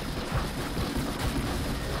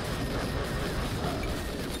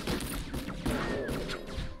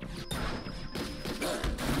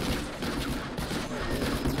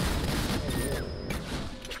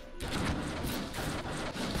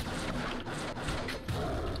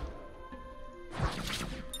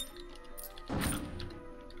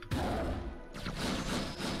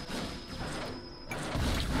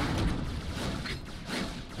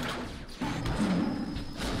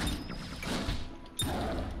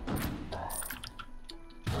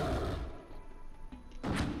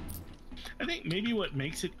 I think maybe what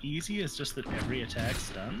makes it easy is just that every attack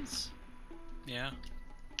stuns. Yeah.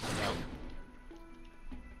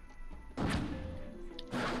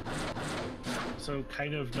 So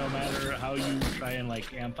kind of no matter how you try and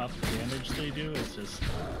like amp up the damage they do, it's just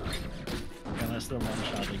unless they're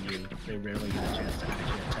one-shotting you, they rarely get a chance to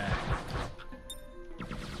actually attack.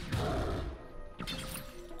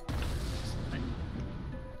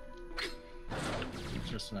 It's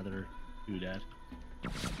just another doodad.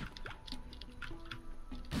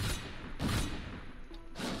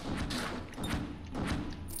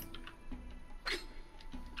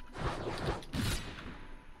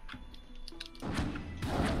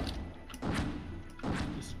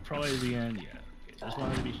 This is probably the end, yeah. Okay, just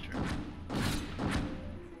wanted to be sure.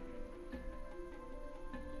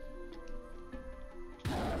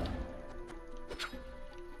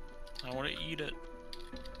 I want to eat it.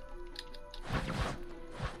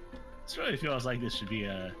 This really feels like this should be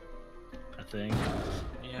a thing.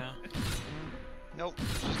 Yeah. Nope,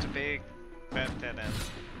 it's just a big fat dead end.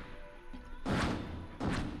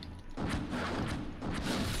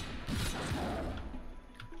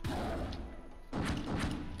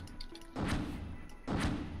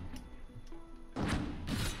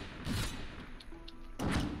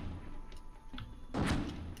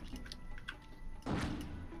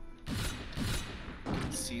 You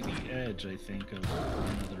can see the edge, I think, of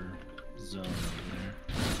another zone over there.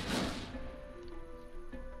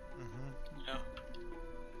 Yeah.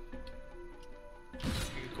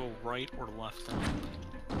 You can go right or left and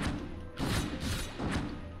up.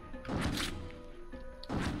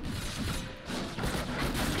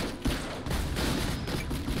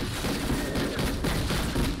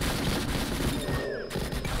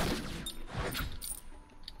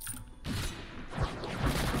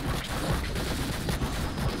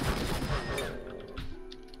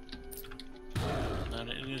 And then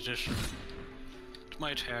in addition to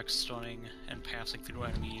my attacks, stunning, and passing through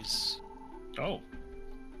enemies, Oh,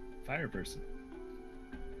 fire person.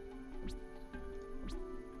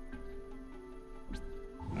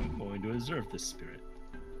 I'm going to observe this spirit.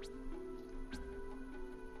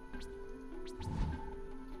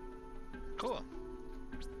 Cool.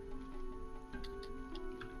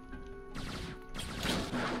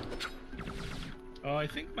 Oh, I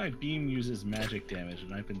think my beam uses magic damage,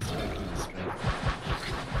 and I've been striking the strength.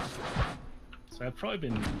 So I've probably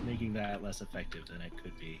been making that less effective than it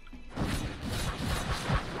could be.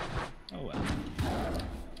 Oh well.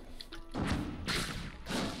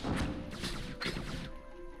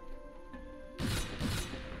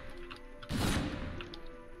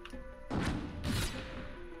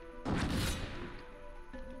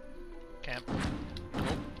 Camp.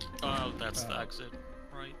 oh, that's the exit,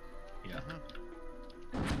 right? Yeah.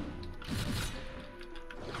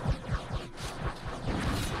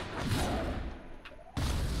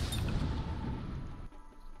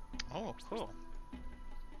 Oh, cool.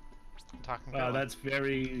 Talking Wow, about that's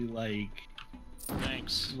very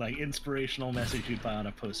Thanks. like inspirational message you'd buy on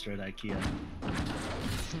a poster at IKEA.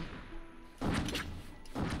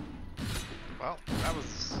 Well, that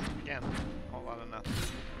was again a whole lot of nothing.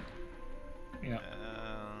 Yeah.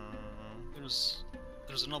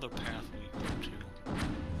 There's another path we go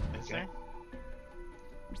to. Is Okay. there?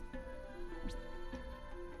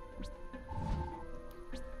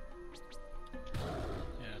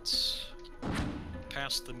 Yeah, it's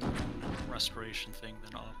past the moon restoration thing,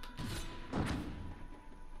 then up.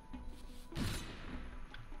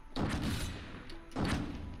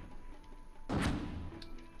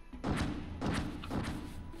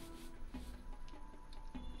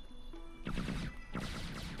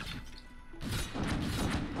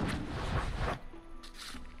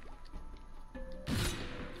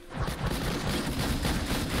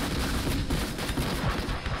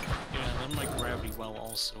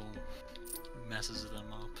 also messes them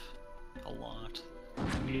up a lot.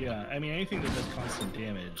 Yeah, I mean, anything that does constant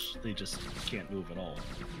damage, they just can't move at all.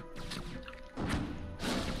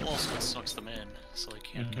 Well, also it sucks them in, so they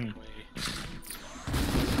can't get away.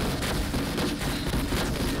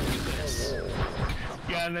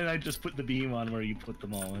 Yeah, and then I just put the beam on where you put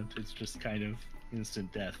them all, and it's just kind of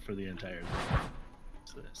instant death for the entire thing.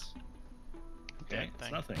 What's this? Okay,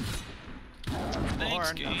 it's nothing.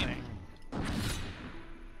 Thanks, Or game. nothing.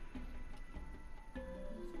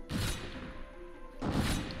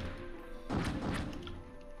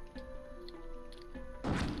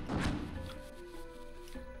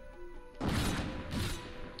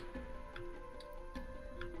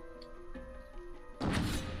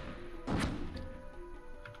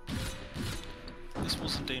 This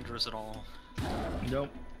wasn't dangerous at all. Nope.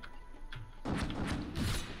 It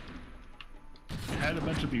had a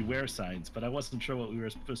bunch of beware signs, but I wasn't sure what we were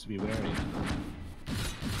supposed to be wearing.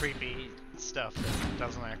 Creepy stuff that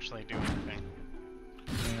doesn't actually do anything.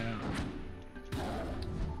 Yeah.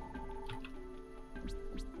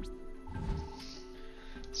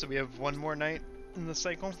 So we have one more night in the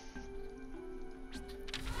cycle?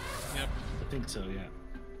 Yep. I think so, yeah.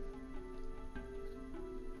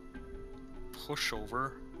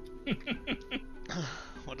 Pushover.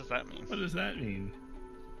 What does that mean? What does that mean?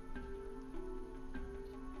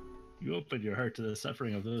 You open your heart to the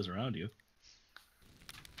suffering of those around you.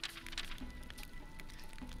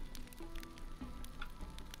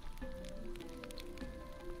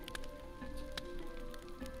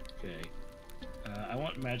 Okay. I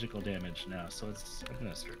want magical damage now, so I'm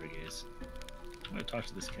gonna stargaze. I'm gonna talk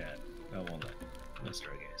to this cat. I won't let. I'm gonna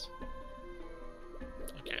stargaze.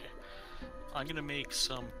 Okay. I'm gonna make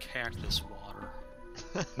some cactus water.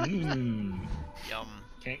 Mmm. Yum.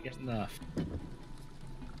 Can't get enough.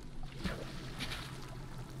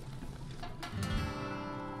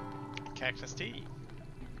 Cactus tea.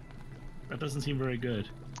 That doesn't seem very good.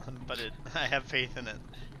 But I have faith in it.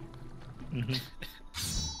 Mm-hmm.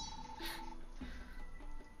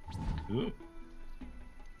 Ooh.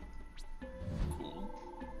 Cool.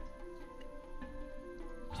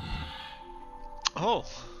 Oh!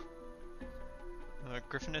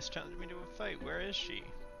 Griffin has challenged me to a fight. Where is she?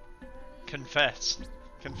 Confess.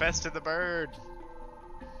 Confess to the bird.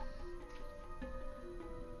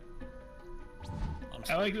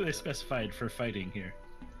 I like that they specified for fighting here.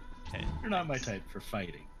 Okay. You're not my type for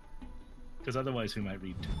fighting. Because otherwise we might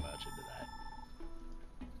read too much into that.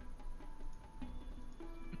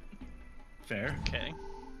 Fair. Okay.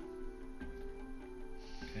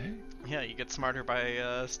 Okay. Yeah, you get smarter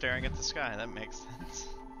by staring at the sky. That makes sense.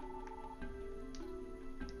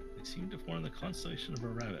 They seem to form the constellation of a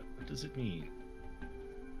rabbit. What does it mean?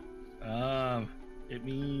 It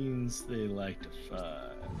means they like to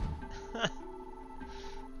fight.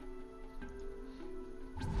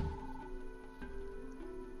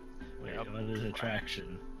 Wait, what is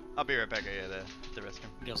attraction? I'll be right back. I gotta the restroom.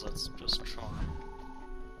 I guess that's just charm.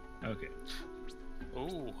 Okay. Ooh.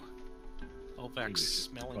 Maybe we Ovek's should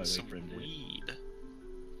smelling probably some wait for him to- weed.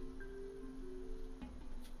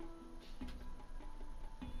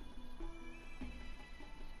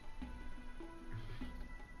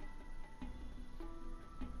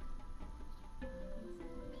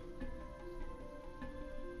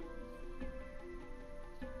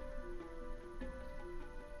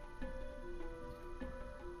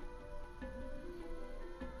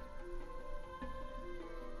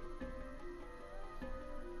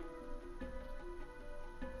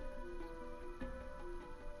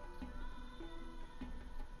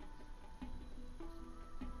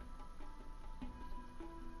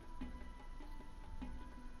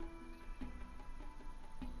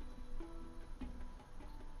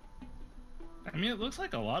 I mean, it looks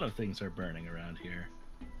like a lot of things are burning around here.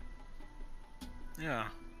 Yeah.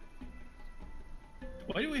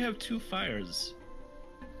 Why do we have two fires?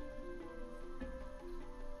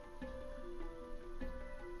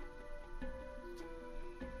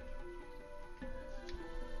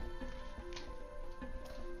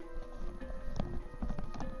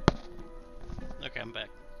 Okay, I'm back.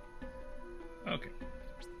 Okay.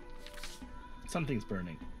 Something's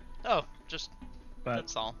burning. Oh, just But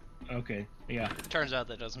that's all. okay, yeah. Turns out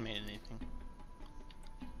that doesn't mean anything.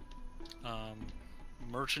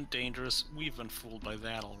 Merchant dangerous. We've been fooled by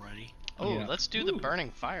that already. Oh, Yeah. let's do the Ooh.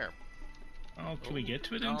 burning fire. Oh, can we get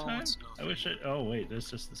to it in No, time? it's I wish it. Oh wait,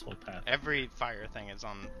 there's just this whole path. Every fire thing is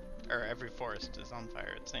on, or every forest is on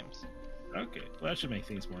fire. It seems. Okay, well that should make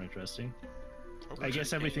things more interesting. I Merchant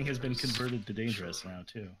guess everything has been dangerous. converted to dangerous Sure. now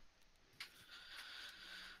too.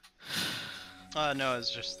 No,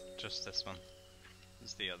 it's just this one.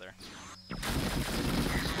 Is the other.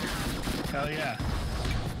 Hell yeah.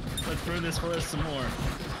 Let's burn this forest some more.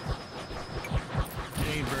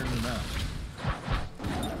 It ain't burning enough.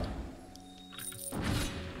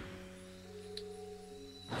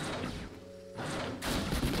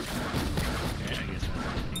 Okay, I guess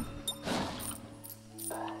that's working.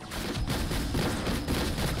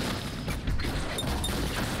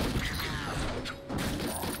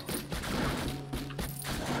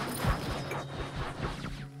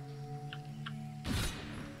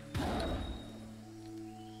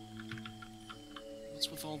 What's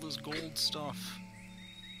with all this gold stuff?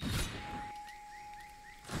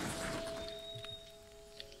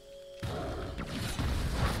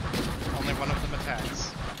 Only one of them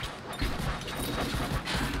attacks.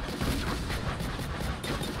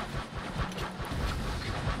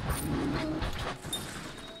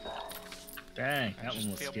 Dang, I that just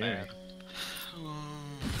one was feel scary. bad.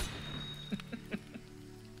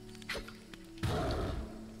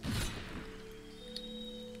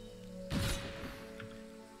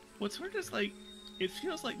 What's weird is, like, it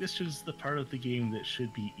feels like this is the part of the game that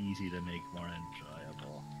should be easy to make more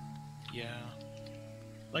enjoyable. Yeah.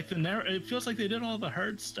 Like, it feels like they did all the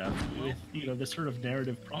hard stuff with, you know, the sort of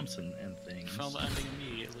narrative prompts and things. Found the ending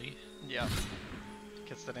immediately. Yeah.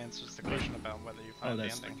 Guess that answers the question about whether you Oh, found the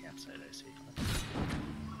that's the ending. campsite, I see.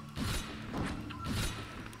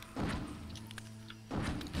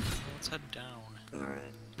 Let's head down. Alright.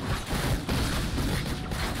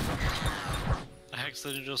 I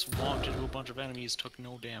accidentally just walked into a bunch of enemies, took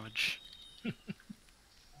no damage.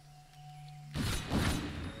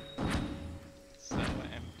 So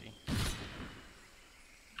empty.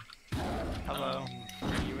 Hello.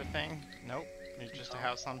 Are you a thing? Nope. You're just a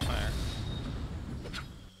house on fire.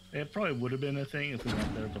 It probably would have been a thing if we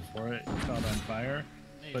went there before it caught on fire.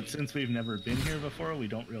 Maybe. But since we've never been here before, we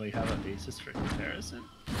don't really have a basis for comparison.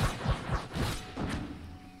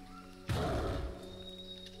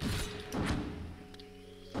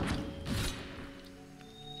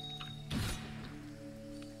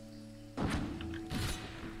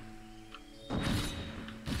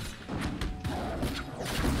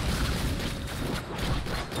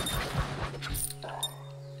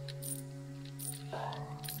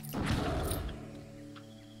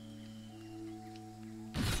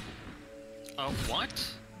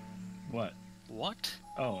 What? What? What?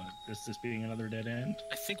 Oh, this being another dead end?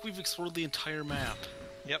 I think we've explored the entire map.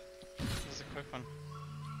 Yep. This is a quick one.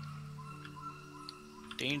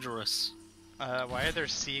 Dangerous. Why are there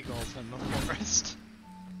seagulls in the forest?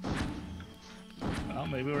 Well,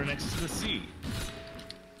 maybe we're next to the sea.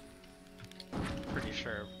 Pretty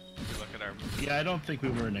sure if you look at our... Yeah, I don't think we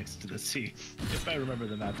were next to the sea, if I remember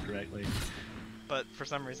the map correctly. But for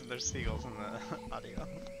some reason there's seagulls in the audio.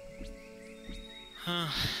 Huh.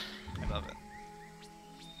 I love it.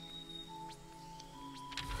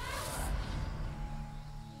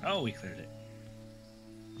 Oh, we cleared it.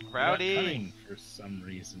 Rowdy! We're not cutting for some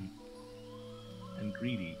reason. And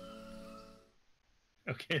greedy.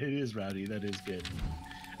 Okay, it is rowdy, that is good.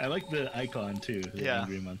 I like the icon too, the Yeah.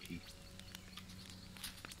 angry monkey.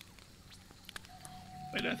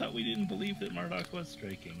 Wait, I thought we didn't believe that Marduk was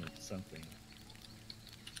striking or something.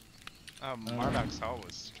 Marduk's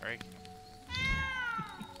always striking.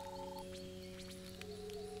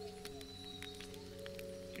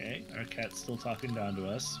 Okay, our cat's still talking down to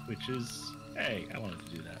us, which is... Hey, I wanted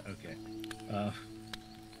to do that, okay.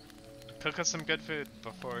 Cook us some good food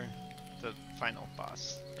before the final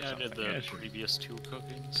boss. or Yeah, I did something. the Yeah, sure. previous 2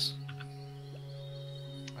 cookings.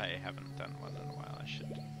 I haven't done one in a while, I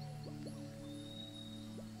should.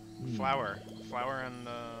 Hmm. Flour. Flour and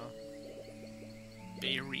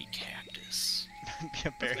Berry cactus.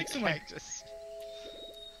 berry thinking, like- cactus.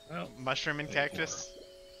 Well, Mushroom and cactus.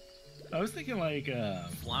 I was thinking like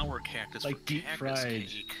Flower cactus Like for deep cactus fried.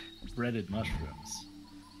 cake. breaded mushrooms.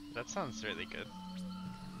 That sounds really good.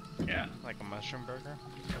 Yeah. Like a mushroom burger.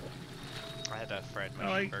 I had a fried I mushroom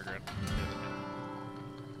like- burger.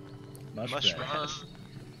 Mushroom. Mushroom.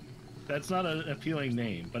 That's not an appealing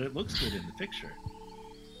name, but it looks good in the picture.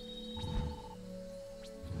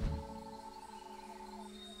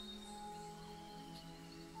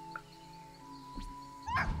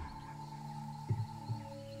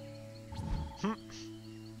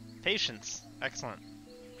 Patience. Excellent.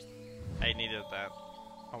 I needed that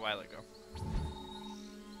a while ago.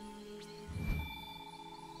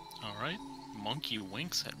 Alright. Monkey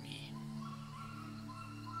winks at me.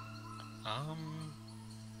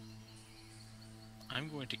 I'm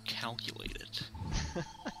going to calculate it.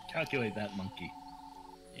 Calculate that monkey.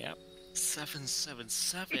 Yep.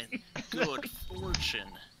 777. Good fortune.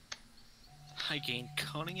 I gain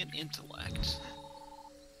cunning and intellect.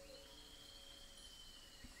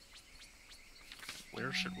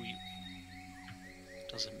 where should we...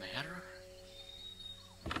 Does it matter?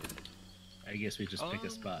 I guess we just pick a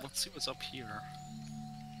spot. Let's see what's up here.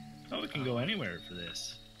 Oh, we can go anywhere for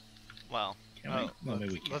this. Well, Can we? Well,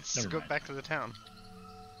 maybe we can't. let's Never go mind. back to the town.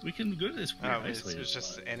 We can go to this weird Oh, it's isolated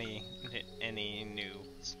just spot. any new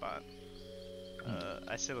spot.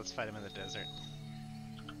 I say let's fight him in the desert.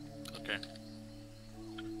 Okay.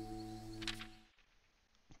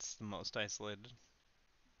 It's the most isolated.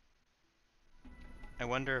 I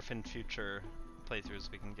wonder if in future playthroughs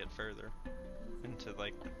we can get further into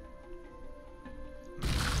like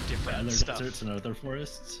different Other stuff. deserts and other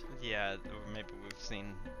forests. Yeah, or maybe we've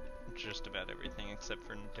seen just about everything except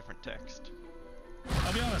for different text.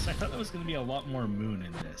 I'll be honest, I thought there was going to be a lot more moon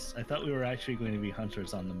in this. I thought we were actually going to be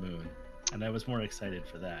hunters on the moon, and I was more excited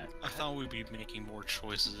for that. I thought we'd be making more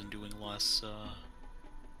choices and doing less,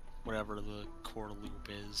 whatever the core loop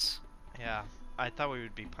is. Yeah, I thought we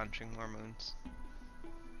would be punching more moons.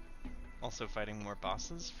 Also fighting more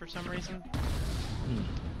bosses for some reason.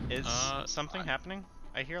 Is something happening?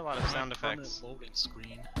 I hear a lot of sound effects. Loading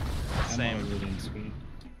screen. Same. I'm on a loading screen.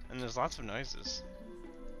 And there's lots of noises.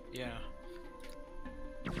 Yeah.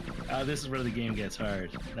 This is where the game gets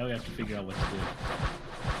hard. Now we have to figure out what to do.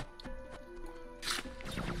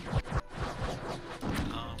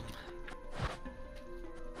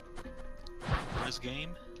 This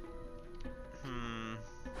game?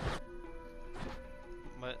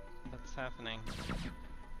 What's happening?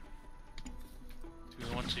 Do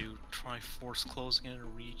we want to try force closing it and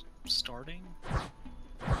restarting?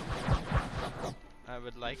 I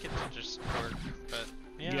would like it to just work, but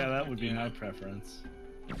Yeah, that would be my preference.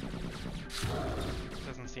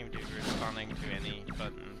 Doesn't seem to be responding to any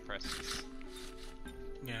button presses.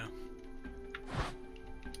 Yeah.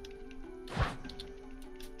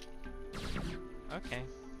 Okay.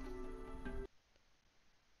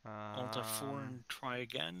 Alt F4 and try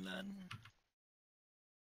again then?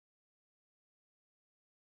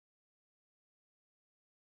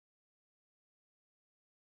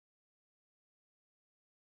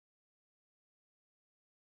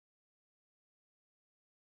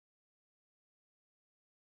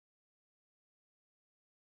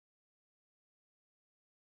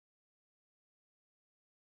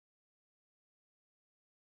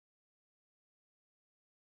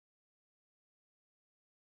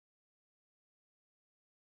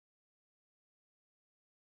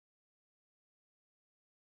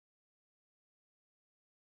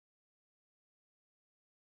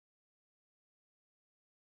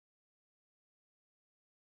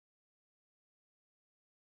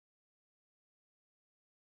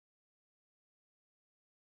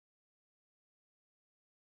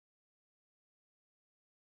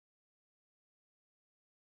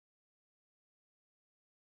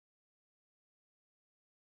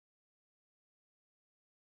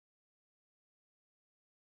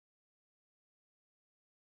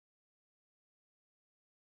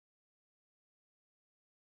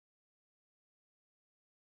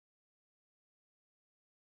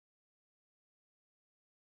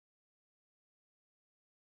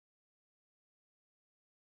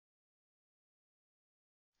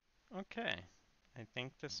 Okay. I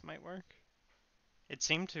think this might work. It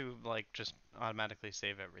seemed to, like, just automatically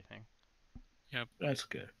save everything. Yep. That's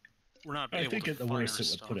good. We're not I able think to at the fire worst it would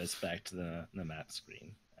stuff. put us back to the map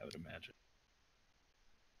screen, I would imagine.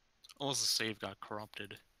 Unless the save got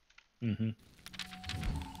corrupted. Mm-hmm.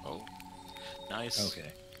 Oh. Nice. Okay.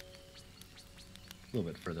 A little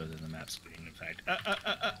bit further than the map screen, in fact.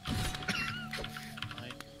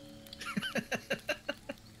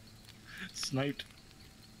 Sniped.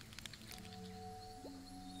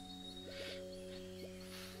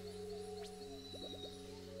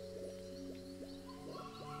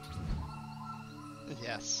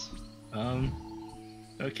 Yes.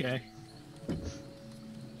 Okay.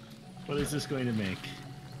 What is this going to make?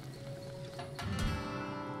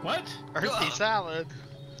 What? Earthy salad!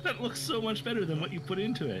 That looks so much better than what you put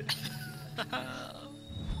into it.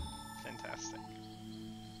 Fantastic.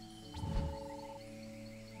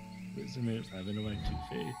 Wisdom is 5 into my 2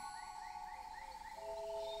 faith.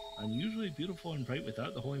 Unusually beautiful and bright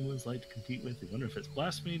without the holy moon's light to compete with. I wonder if it's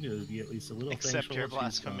blasphemy to be at least a little Accept thankful your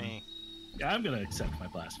that she's gone. blasphemy. Yeah, I'm gonna accept my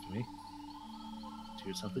blasphemy.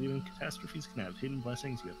 Here's something even catastrophes can have hidden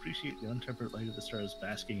blessings. You appreciate the untempered light of the stars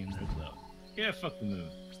basking in their glow. Yeah, fuck the moon.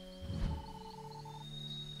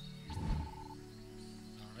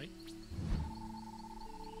 Alright.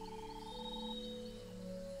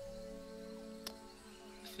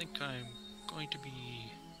 I think I'm going to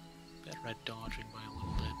be better at dodging by a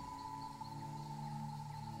little bit.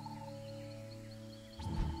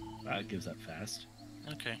 Wow, it gives up fast.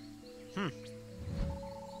 Okay.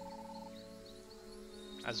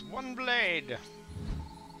 as one blade.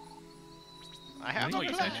 I have Do a you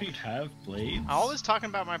plan. actually have blades? I'm always talking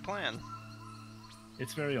about my plan.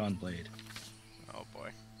 It's very on blade. Oh boy.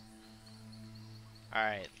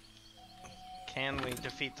 Alright. Can we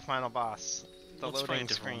defeat the final boss? The Let's try a loading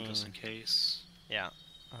different one screen. just in case. Yeah.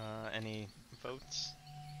 Any votes?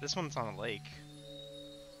 This one's on a lake.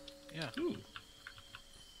 Yeah. Ooh.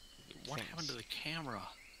 What Seems- happened to the camera?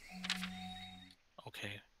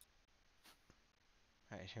 Okay.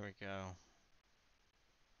 Alright, here we go.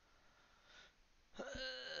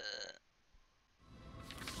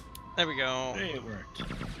 There we go. Hey, it worked.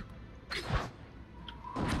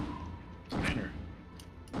 Scanner.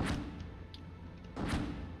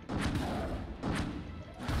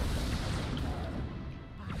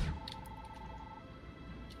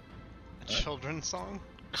 A children's song?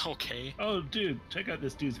 Okay. Oh, dude, check out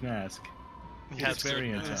this dude's mask. Yeah, It's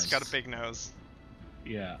very It's intense. got a big nose.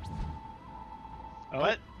 Yeah. Oh,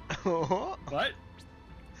 What? What?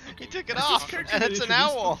 He took it Has this off, character and been it's an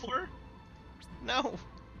introduced owl. before? No.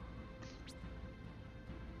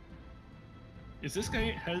 Is this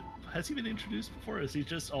guy has he been introduced before? Or is he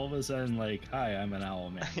just all of a sudden like, "Hi, I'm an owl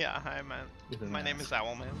man"? Yeah, hi, man. With a My name mask. is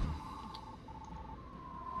Owlman.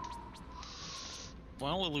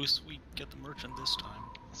 Well, at least we get the merchant this time.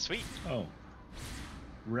 Sweet. Oh,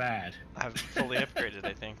 rad. I've fully upgraded,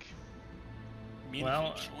 I think. Meaningful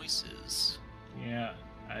Well, choices. Yeah,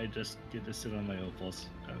 I just get to sit on my opals.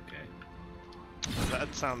 Okay,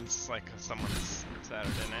 That sounds like someone's Saturday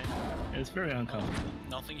night. it's very uncomfortable.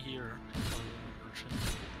 Nothing here. Other than the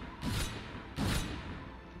merchant.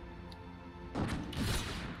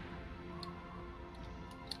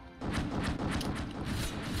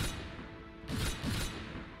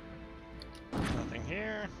 Nothing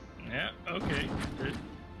here. Yeah, okay. Good.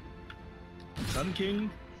 Sun King.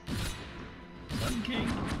 Sun King.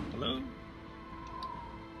 Hello.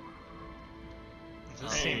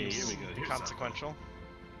 This Hey, seems here we go. Here's consequential.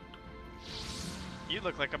 You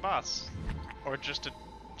look like a boss. Or just a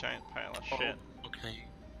giant pile of shit. Oh, okay.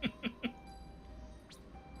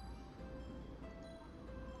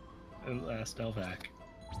 Last Elvac.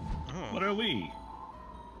 Oh. What are we?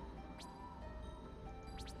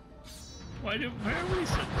 Why are we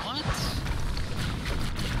so... What?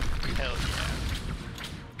 Hell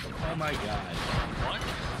yeah. Oh my god. What?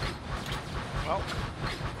 Well,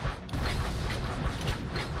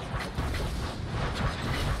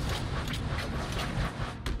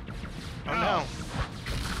 oh no.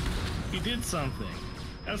 He did something.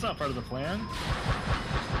 That's not part of the plan.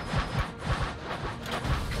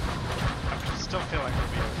 I still feel like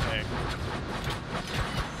we'll be okay.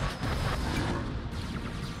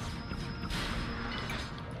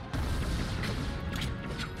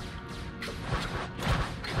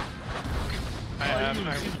 I didn't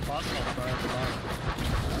even see the boss call far at the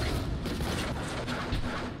bottom.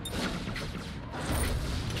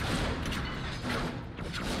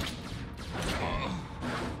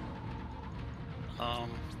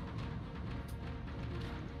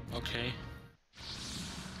 Okay.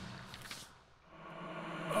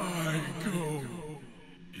 I go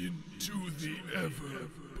into the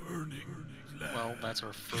ever-burning land. Well, that's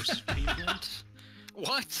our first achievement.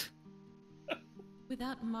 What?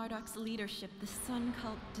 Without Marduk's leadership, the Sun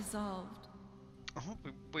Cult dissolved. Oh,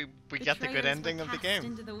 we get the good Betrayers ending were of the cast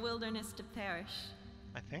game, into the wilderness to perish.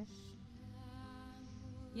 I think.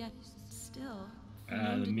 Yet still, The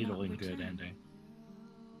Fionn did not middling good return. ending.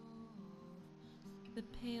 The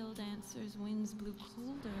pale dancer's winds blew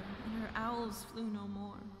colder, and her owls flew no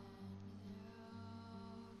more.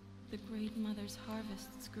 The great mother's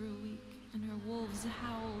harvests grew weak, and her wolves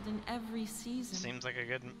howled in every season. Seems like a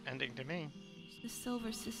good ending to me. The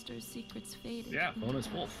Silver Sister's secrets faded. Yeah, into bonus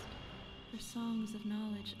dust, wolf. her songs of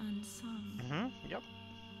knowledge unsung. Mm-hmm, yep.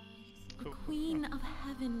 The Cool. Queen of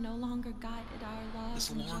Heaven no longer guided our laws This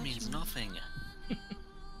and lore means judgment. nothing.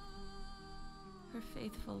 Her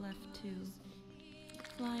faithful left too,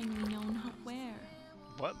 flying we know not where.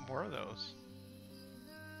 What were those?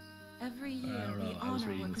 Every year don't know, we I was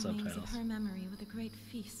honor reading what the remains of subtitles. her memory with a great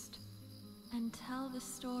feast, and tell the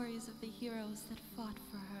stories of the heroes that fought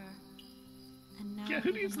for her. And now Yeah,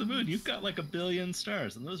 who the needs the moon? ones- You've got like 1 billion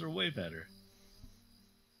stars, and those are way better.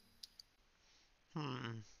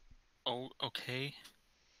 Oh, okay.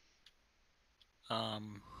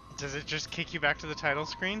 Does it just kick you back to the title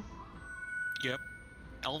screen? Yep.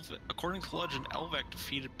 According to legend, Elvac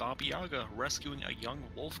defeated Baba Yaga, rescuing a young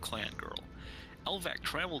wolf clan girl. Elvac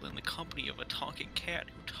traveled in the company of a talking cat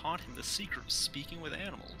who taught him the secret of speaking with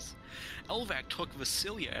animals. Elvac took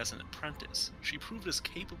Vasilia as an apprentice. She proved as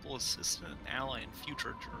capable assistant and ally in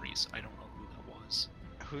future journeys. I don't know who that was.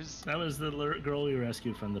 Who's... That was the girl we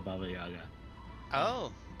rescued from the Baba Yaga.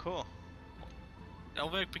 Oh, cool.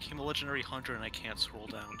 Elvac became a legendary hunter, and I can't scroll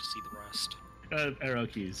down to see the rest. Arrow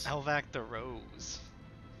keys. Elvac the Rose.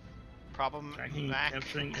 Problem Tracking, Mac.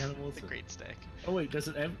 capturing animals. The Great Stack. Oh wait, does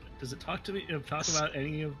it talk to me? Talk about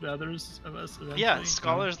any of the others of us? Eventually? Yeah,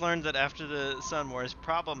 scholars learned that after the Sun Wars,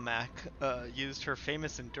 Problem Mac used her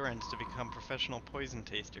famous endurance to become professional poison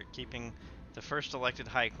taster, keeping the first elected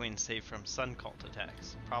High Queen safe from Sun Cult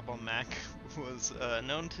attacks. Problem Mac was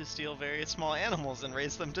known to steal various small animals and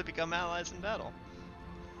raise them to become allies in battle.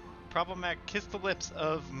 Problem Mac kissed the lips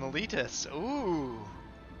of Meletus. Ooh,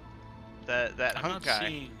 that I'm hunk not guy.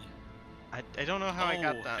 seeing... I don't know how I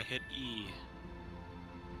got that. I hit E.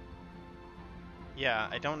 Yeah,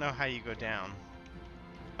 I don't know how you go down.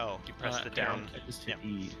 Oh, you press the down. I just hit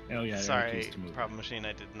E. Oh yeah. Sorry, Problem Machine,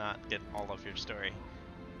 I did not get all of your story.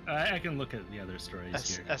 I can look at the other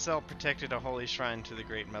stories here. SL protected a holy shrine to the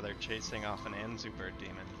Great Mother, chasing off an Anzu bird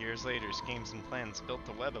demon. Years later, schemes and plans built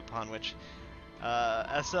the web upon which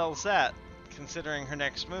SL sat, considering her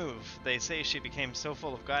next move. They say she became so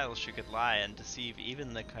full of guile she could lie and deceive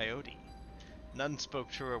even the coyote. None spoke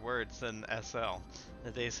truer words than SL.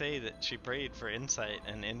 They say that she prayed for insight,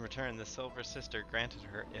 and in return the Silver Sister granted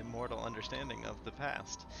her immortal understanding of the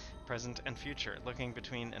past, present, and future, looking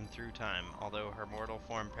between and through time. Although her mortal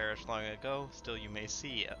form perished long ago, still you may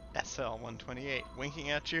see SL-128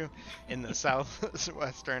 winking at you in the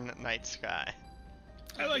southwestern night sky.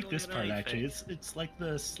 I like this part actually. It's like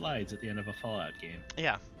the slides at the end of a Fallout game.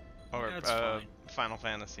 Yeah, or Yeah, Final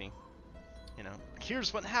Fantasy. You know,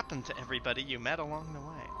 here's what happened to everybody you met along the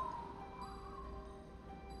way.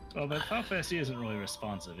 Well, but Final Fantasy isn't really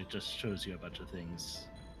responsive. It just shows you a bunch of things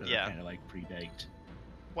that are kind of like pre-baked.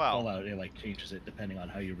 Well, Fallout, it like changes it depending on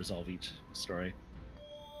how you resolve each story.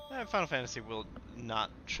 Final Fantasy will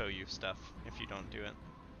not show you stuff if you don't do it.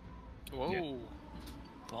 Whoa.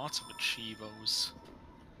 Yeah. Lots of achievos.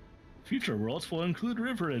 Future worlds will include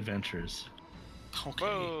river adventures. Okay.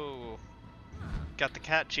 Whoa! Got the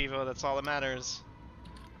cat, Chivo, that's all that matters.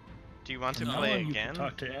 Do you want to Now play you again? can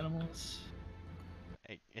talk to animals.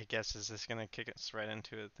 I guess, is this gonna kick us right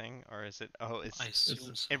into a thing? Or is it... Oh, I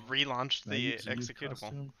assume so. it relaunched Now the use a new executable.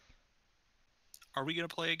 costume. Are we gonna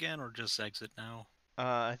play again, or just exit now?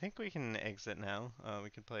 I think we can exit now. We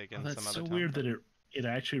can play again Oh, some that's other so time. weird that it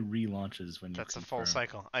actually relaunches when you That's a confirm. full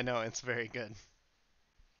cycle. I know, it's very good.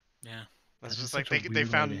 Yeah. That's That is just like such a they weird way to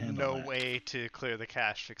found handle no that. way to clear the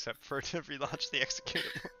cache except for to relaunch the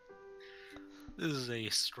executable. This is a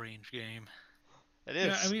strange game. It is.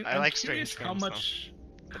 Yeah, I mean, I I'm like curious strange how games, much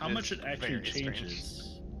though. how But much is it actually very strange.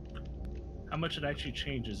 changes. How much it actually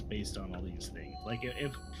changes based on all these things. Like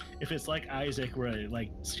if it's like Isaac, where it like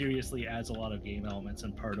seriously adds a lot of game elements,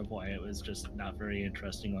 and part of why it was just not very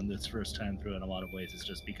interesting on this first time through in a lot of ways is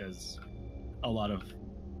just because a lot of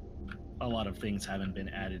things haven't been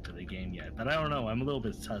added to the game yet. But I don't know. I'm a little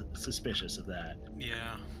bit suspicious of that.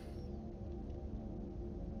 Yeah.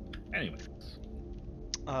 Anyway.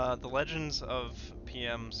 The legends of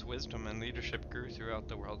PM's wisdom and leadership grew throughout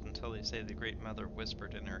the world until they say the Great Mother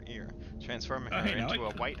whispered in her ear, transforming her Hey, now into I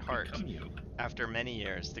a white heart. become you. After many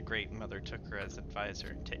years, the Great Mother took her as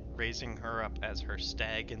advisor, raising her up as her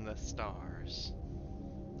stag in the stars.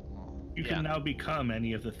 You can now become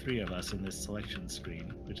any of the three of us in this selection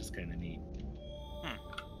screen, which is kind of neat.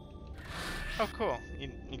 Oh, cool.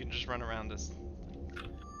 You can just run around as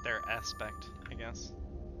their aspect, I guess.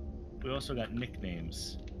 We also got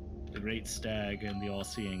nicknames. The Great Stag and the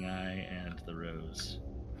All-Seeing Eye and the Rose.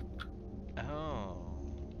 Oh,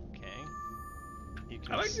 okay. You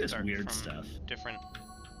can I like this start weird from stuff. different...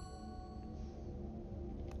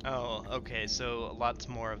 Oh, okay, so lots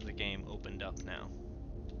more of the game opened up now.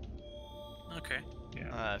 Okay.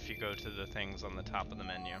 Yeah. If you go to the things on the top of the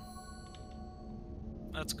menu.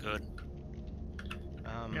 That's good.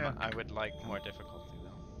 Yeah. I would like more difficulty,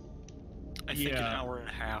 though. I think an Yeah. hour and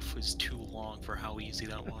a half was too long for how easy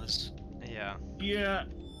that was. Yeah. Yeah.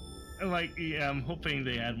 I'm hoping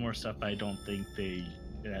they add more stuff, but I don't think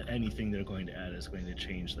anything they're going to add is going to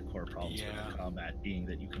change the core problems with the combat, being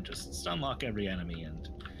that you can just stunlock every enemy and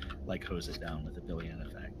like hose it down with a billion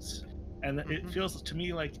effects. And it feels to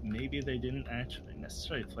me like maybe they didn't actually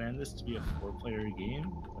necessarily plan this to be a 4-player game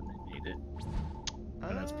when they made it.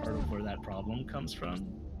 And that's part of where that problem comes from.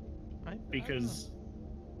 Because,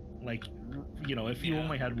 like, you know, if you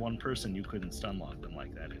only had one person, you couldn't stunlock them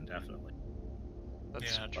like that indefinitely.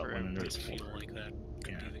 That's true. when it I is feel four. like that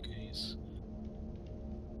could be the case.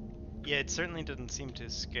 Yeah, it certainly didn't seem to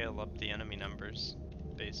scale up the enemy numbers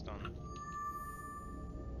based on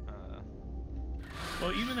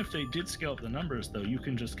Well, even if they did scale up the numbers, though, you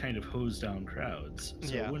can just kind of hose down crowds,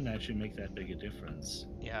 so Yeah. it wouldn't actually make that big a difference.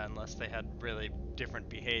 Yeah, unless they had really different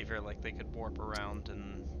behavior, like they could warp around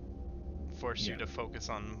and force you to focus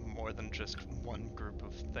on more than just one group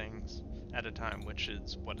of things at a time, which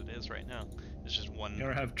is what it is right now. It's just one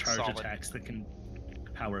Or have charge solid... attacks that can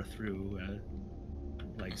power through,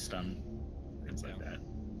 like stun, things like that.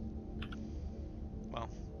 Well,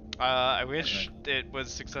 I wish it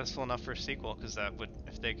was successful enough for a sequel, because that would,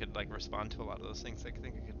 if they could like respond to a lot of those things, I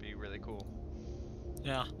think it could be really cool.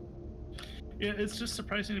 Yeah. Yeah, it's just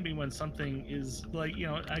surprising to me when something is like, you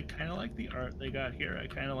know, I kind of like the art they got here. I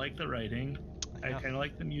kind of like the writing. I kind of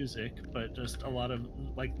like the music, but just a lot of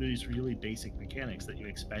like these really basic mechanics that you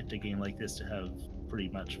expect a game like this to have pretty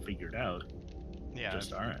much figured out. Yeah,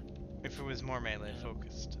 just aren't. If it was more melee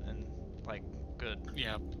focused and like good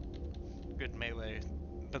melee,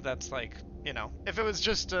 but that's like, you know, if it was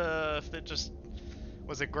just if it just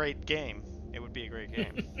was a great game, it would be a great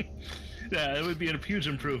game. Yeah, it would be a huge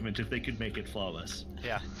improvement if they could make it flawless.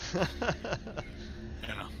 Yeah.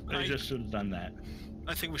 Yeah. They just should have done that.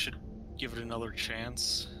 I think we should give it another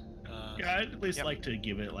chance. Yeah, I'd at least like to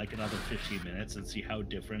give it like another 15 minutes and see how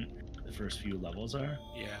different the first few levels are.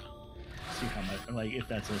 Yeah. See how much, like, if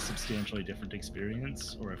that's a substantially different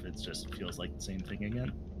experience, or if it just feels like the same thing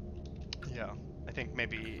again. Yeah, I think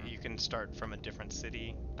maybe you can start from a different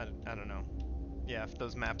city. I don't know. Yeah, if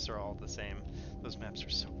those maps are all the same. Those maps are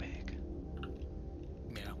so big.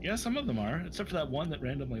 Yeah. Yeah, some of them are, except for that one that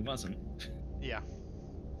randomly wasn't. Yeah.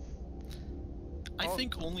 I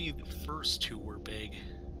think only the first two were big,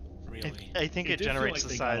 really. I think it did generates feel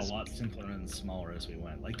the like size. They got a lot simpler and smaller as we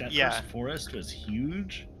went. Like that Yeah. first forest was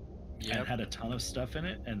huge and had a ton of stuff in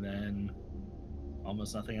it, and then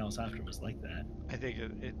almost nothing else after was like that. I think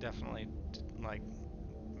it definitely like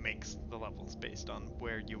makes the levels based on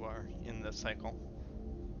where you are in the cycle.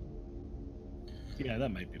 Yeah, that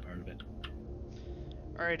might be part of it.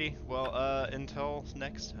 Alrighty, well, until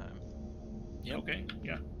next time. Yep. Okay,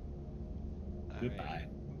 yeah. All Goodbye. right.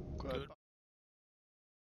 Goodbye.